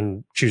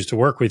and choose to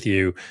work with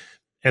you.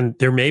 And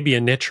there may be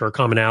a niche or a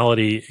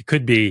commonality. It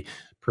could be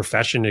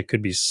profession. It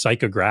could be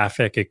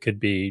psychographic. It could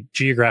be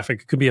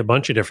geographic. It could be a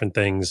bunch of different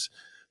things,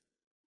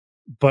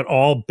 but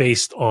all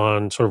based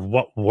on sort of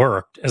what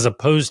worked as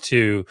opposed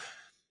to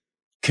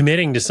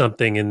committing to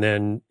something and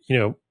then,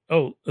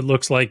 oh, it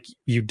looks like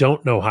you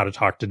don't know how to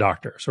talk to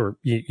doctors or,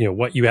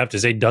 what you have to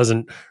say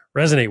doesn't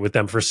resonate with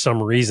them for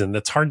some reason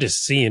that's hard to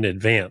see in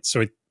advance.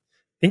 So I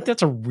think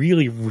that's a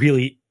really,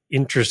 really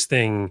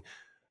interesting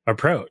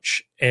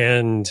approach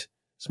and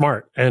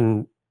smart.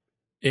 And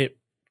it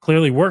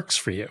clearly works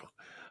for you.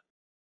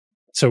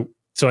 So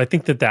I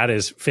think that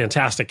is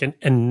fantastic.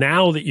 And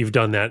now that you've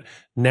done that,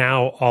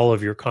 now all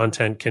of your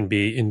content can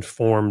be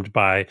informed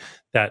by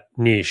that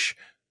niche.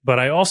 But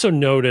I also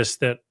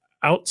noticed that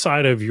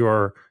outside of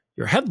your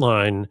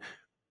headline,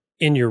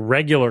 in your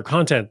regular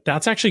content,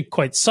 that's actually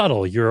quite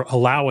subtle. You're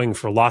allowing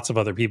for lots of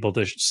other people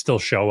to still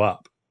show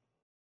up.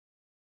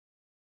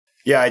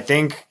 Yeah, I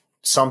think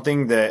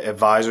something that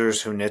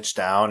advisors who niche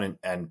down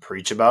and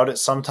preach about it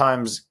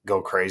sometimes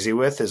go crazy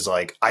with is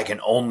like, I can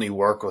only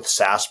work with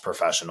SaaS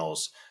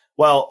professionals.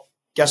 Well,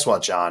 guess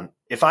what, John?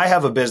 If I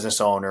have a business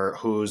owner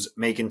who's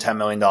making $10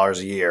 million a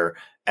year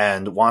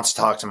and wants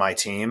to talk to my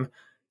team,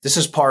 this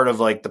is part of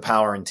like the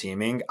power in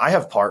teaming. I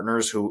have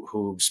partners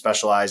who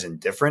specialize in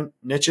different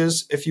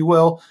niches, if you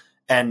will,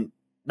 and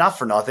not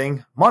for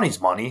nothing,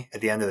 money's money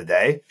at the end of the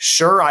day.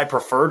 Sure, I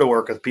prefer to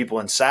work with people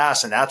in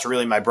SaaS, and that's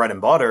really my bread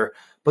and butter,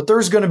 but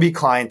there's going to be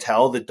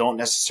clientele that don't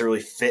necessarily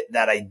fit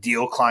that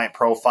ideal client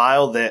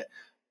profile that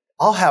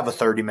I'll have a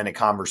 30-minute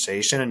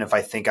conversation. And if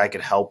I think I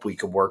could help, we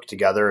could work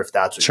together if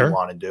that's what you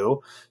want to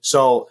do.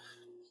 So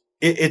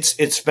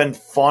it's been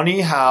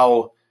funny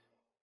how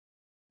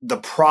the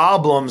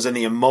problems and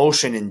the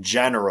emotion in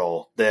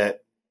general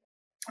that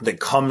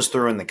comes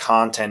through in the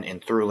content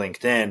and through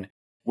LinkedIn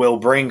will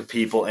bring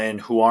people in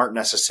who aren't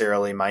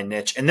necessarily my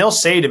niche. And they'll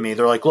say to me,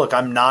 they're like, look,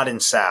 I'm not in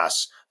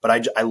SaaS,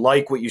 but I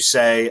like what you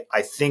say.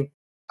 I think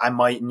I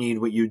might need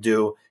what you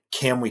do.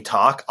 Can we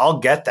talk? I'll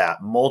get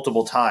that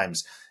multiple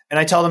times. And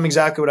I tell them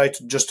exactly what I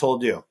just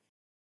told you.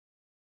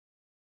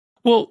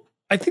 Well,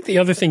 I think the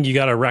other thing you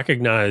got to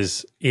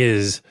recognize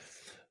is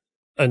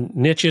a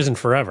niche isn't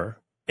forever.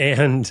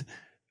 And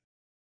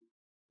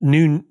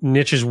new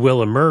niches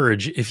will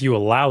emerge if you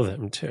allow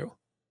them to,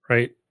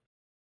 right?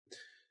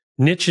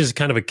 Niche is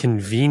kind of a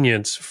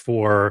convenience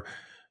for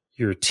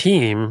your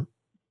team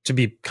to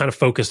be kind of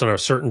focused on a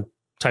certain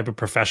type of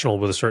professional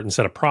with a certain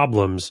set of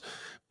problems,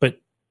 but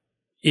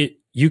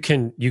you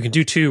can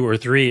do 2 or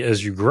 3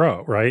 as you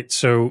grow, right?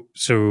 So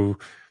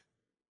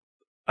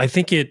I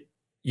think you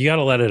got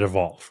to let it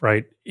evolve,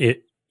 right?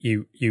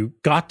 You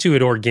got to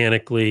it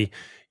organically.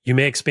 You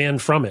may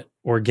expand from it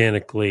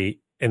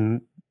organically,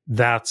 and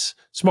that's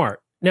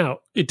smart. Now,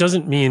 it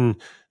doesn't mean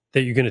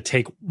that you're going to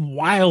take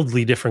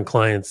wildly different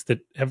clients that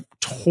have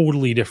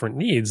totally different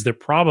needs. They're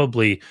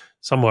probably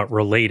somewhat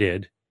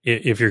related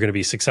if you're going to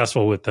be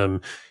successful with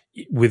them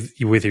with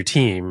your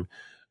team.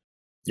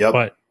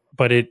 Yep.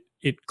 But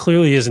it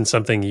clearly isn't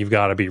something you've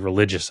got to be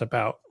religious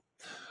about.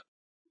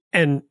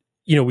 And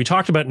we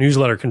talked about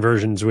newsletter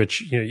conversions,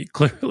 which you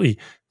clearly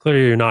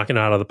you're knocking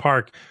out of the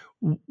park.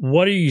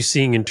 What are you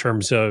seeing in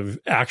terms of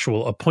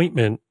actual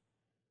appointment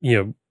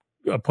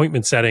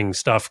setting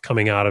stuff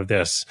coming out of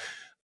this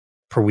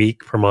per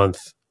week, per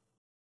month?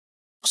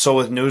 So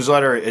with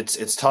newsletter,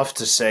 it's tough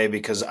to say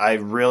because I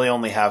really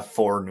only have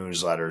 4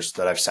 newsletters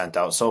that I've sent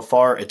out so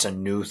far. It's a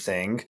new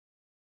thing.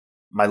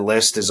 My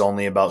list is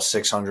only about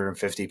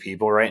 650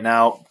 people right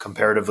now.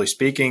 Comparatively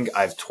speaking,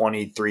 I have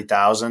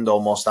 23,000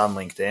 almost on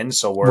LinkedIn.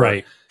 So we're,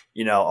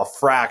 a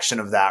fraction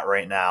of that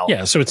right now.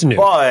 Yeah. So it's new.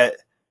 But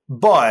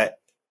 4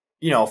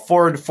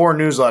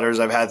 newsletters,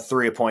 I've had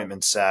 3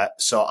 appointments set.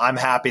 So I'm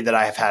happy that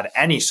I have had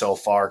any so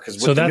far.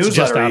 Because with the newsletter,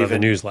 just out of the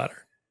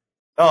newsletter.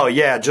 Oh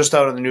yeah, just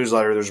out of the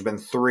newsletter, there's been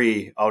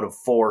 3 out of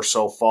 4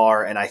 so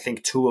far, and I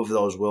think 2 of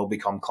those will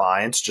become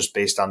clients just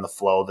based on the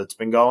flow that's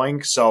been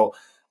going. So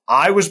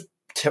I was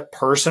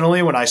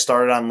personally, when I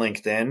started on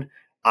LinkedIn,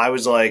 I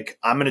was like,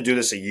 I'm going to do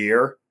this a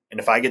year, and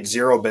if I get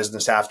 0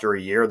 business after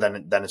a year,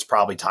 then it's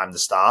probably time to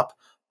stop.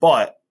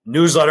 But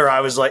newsletter,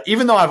 I was like,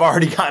 even though I've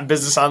already gotten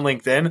business on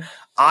LinkedIn,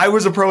 I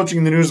was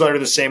approaching the newsletter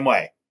the same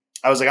way.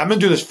 I was like, I'm going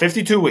to do this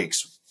 52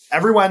 weeks.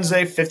 Every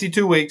Wednesday,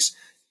 52 weeks.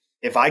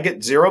 If I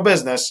get 0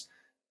 business,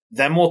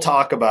 then we'll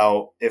talk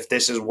about if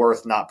this is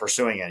worth not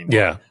pursuing anymore.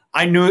 Yeah.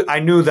 I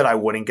knew that I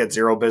wouldn't get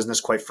 0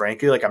 business, quite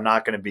frankly. Like, I'm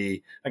not going to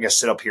be,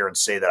 sit up here and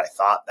say that I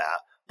thought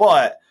that.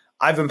 But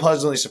I've been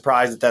pleasantly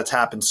surprised that that's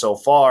happened so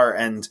far.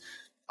 And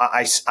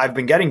I've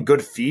been getting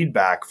good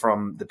feedback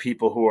from the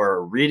people who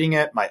are reading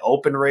it. My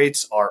open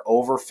rates are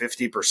over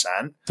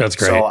 50%. That's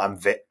great. So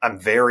I'm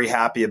very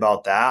happy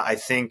about that. I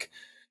think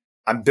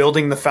I'm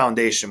building the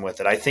foundation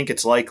with it. I think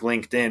it's like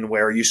LinkedIn,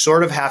 where you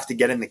sort of have to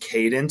get in the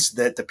cadence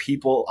that the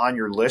people on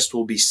your list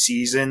will be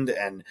seasoned,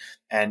 and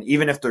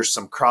even if there's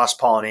some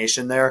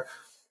cross-pollination there,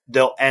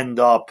 they'll end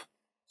up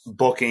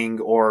booking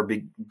or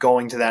be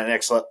going to that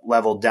next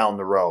level down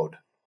the road.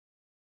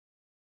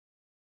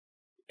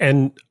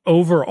 And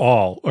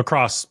overall,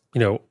 across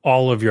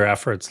all of your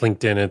efforts,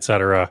 LinkedIn, et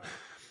cetera,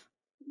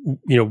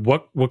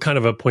 what kind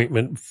of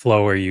appointment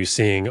flow are you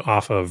seeing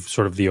off of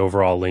sort of the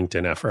overall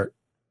LinkedIn effort?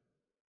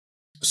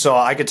 So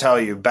I could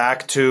tell you,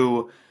 back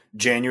to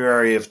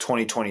January of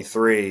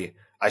 2023,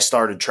 I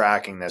started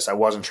tracking this. I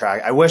wasn't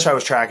tracking. I wish I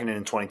was tracking it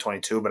in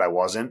 2022, but I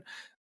wasn't.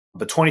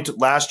 But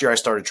last year I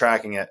started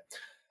tracking it.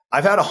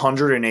 I've had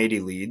 180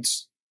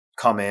 leads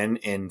come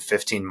in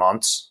 15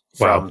 months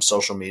from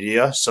social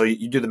media. So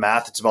you do the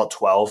math, it's about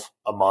 12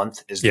 a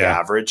month is the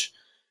average.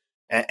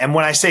 And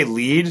when I say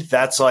lead,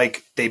 that's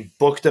like they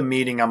booked a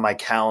meeting on my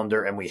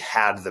calendar and we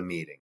had the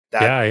meeting.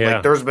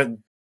 Like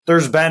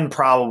there's been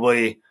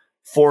probably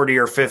 40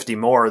 or 50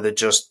 more that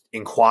just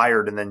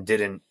inquired and then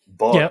didn't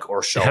book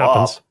or show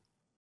up.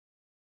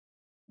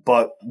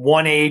 But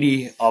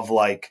 180 of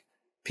like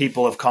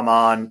people have come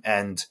on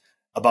and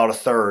about a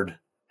third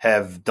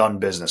have done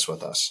business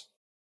with us.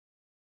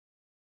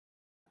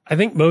 I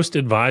think most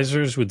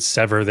advisors would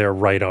sever their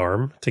right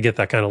arm to get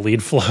that kind of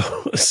lead flow.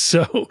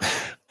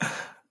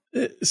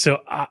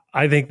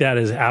 I think that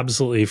is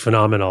absolutely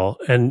phenomenal.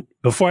 And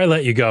before I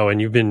let you go, and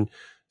you've been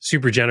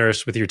super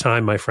generous with your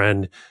time, my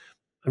friend,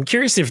 I'm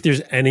curious if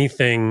there's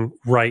anything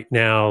right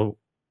now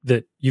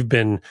that you've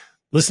been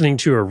listening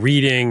to or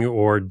reading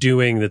or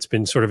doing that's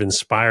been sort of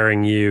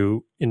inspiring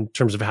you in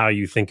terms of how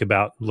you think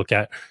about, look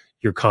at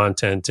your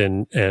content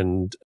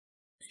and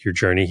your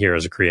journey here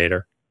as a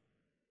creator.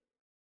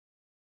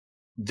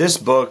 This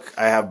book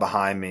I have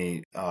behind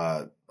me,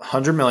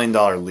 $100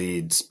 Million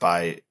Leads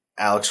by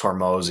Alex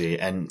Hormozy,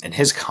 and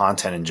his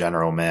content in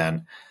general,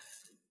 man.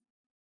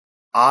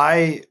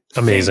 I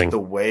Amazing.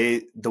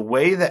 think the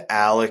way that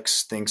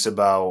Alex thinks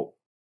about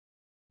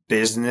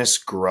business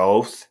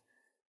growth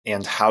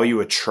and how you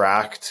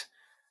attract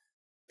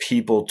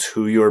people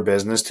to your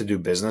business to do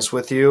business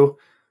with you,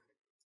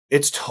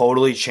 it's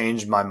totally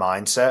changed my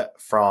mindset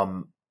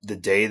from the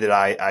day that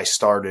I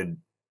started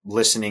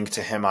listening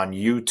to him on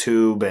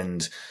YouTube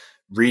and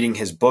reading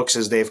his books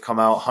as they've come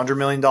out. $100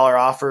 Million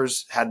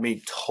Offers had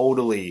me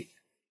totally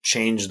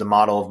change the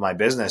model of my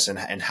business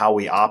and how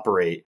we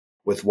operate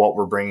with what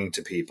we're bringing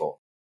to people.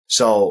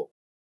 So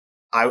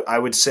I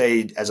would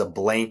say, as a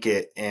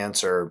blanket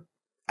answer,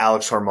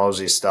 Alex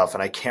Hormozy's stuff.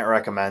 And I can't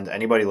recommend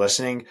anybody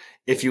listening.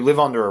 If you live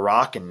under a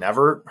rock and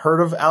never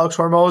heard of Alex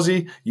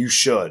Hormozy, you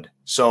should.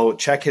 So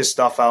check his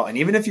stuff out. And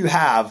even if you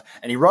have,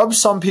 and he rubs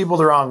some people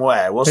the wrong way,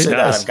 I will say that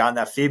I've gotten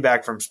that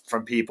feedback from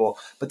people,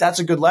 but that's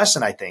a good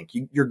lesson. I think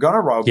you're going to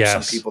rub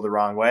some people the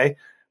wrong way,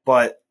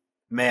 but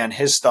man,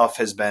 his stuff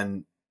has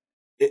been,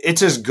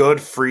 it's as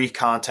good free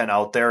content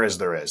out there as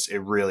there is. It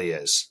really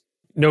is.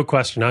 No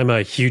question. I'm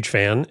a huge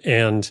fan.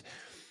 And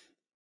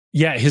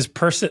yeah, his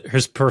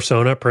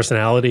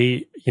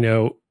personality,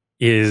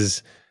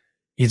 is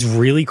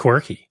really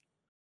quirky.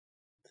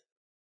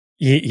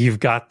 You've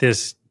got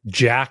this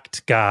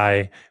jacked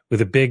guy with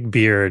a big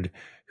beard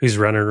who's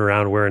running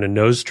around wearing a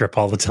nose strip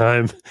all the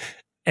time.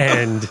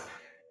 And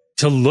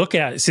to look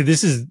at,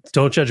 this is,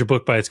 don't judge a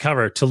book by its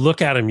cover. To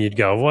look at him, you'd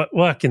go,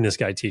 what can this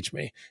guy teach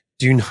me?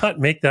 Do not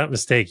make that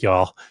mistake,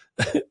 y'all.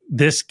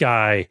 This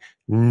guy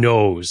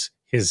knows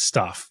his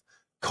stuff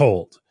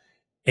cold.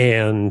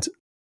 And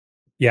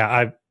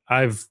yeah,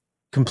 I've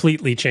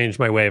completely changed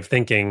my way of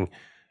thinking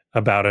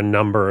about a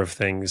number of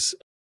things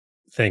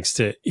thanks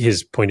to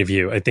his point of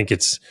view. I think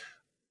it's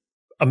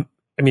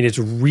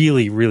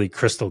really, really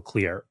crystal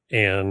clear.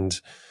 And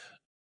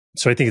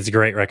so I think it's a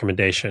great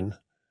recommendation.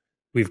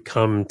 We've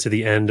come to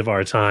the end of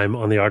our time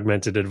on the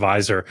Augmented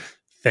Advisor.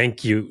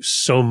 Thank you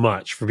so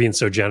much for being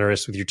so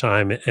generous with your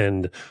time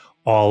and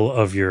all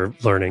of your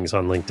learnings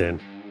on LinkedIn.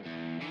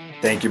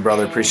 Thank you,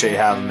 brother. Appreciate you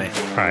having me.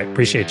 All right.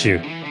 Appreciate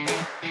you.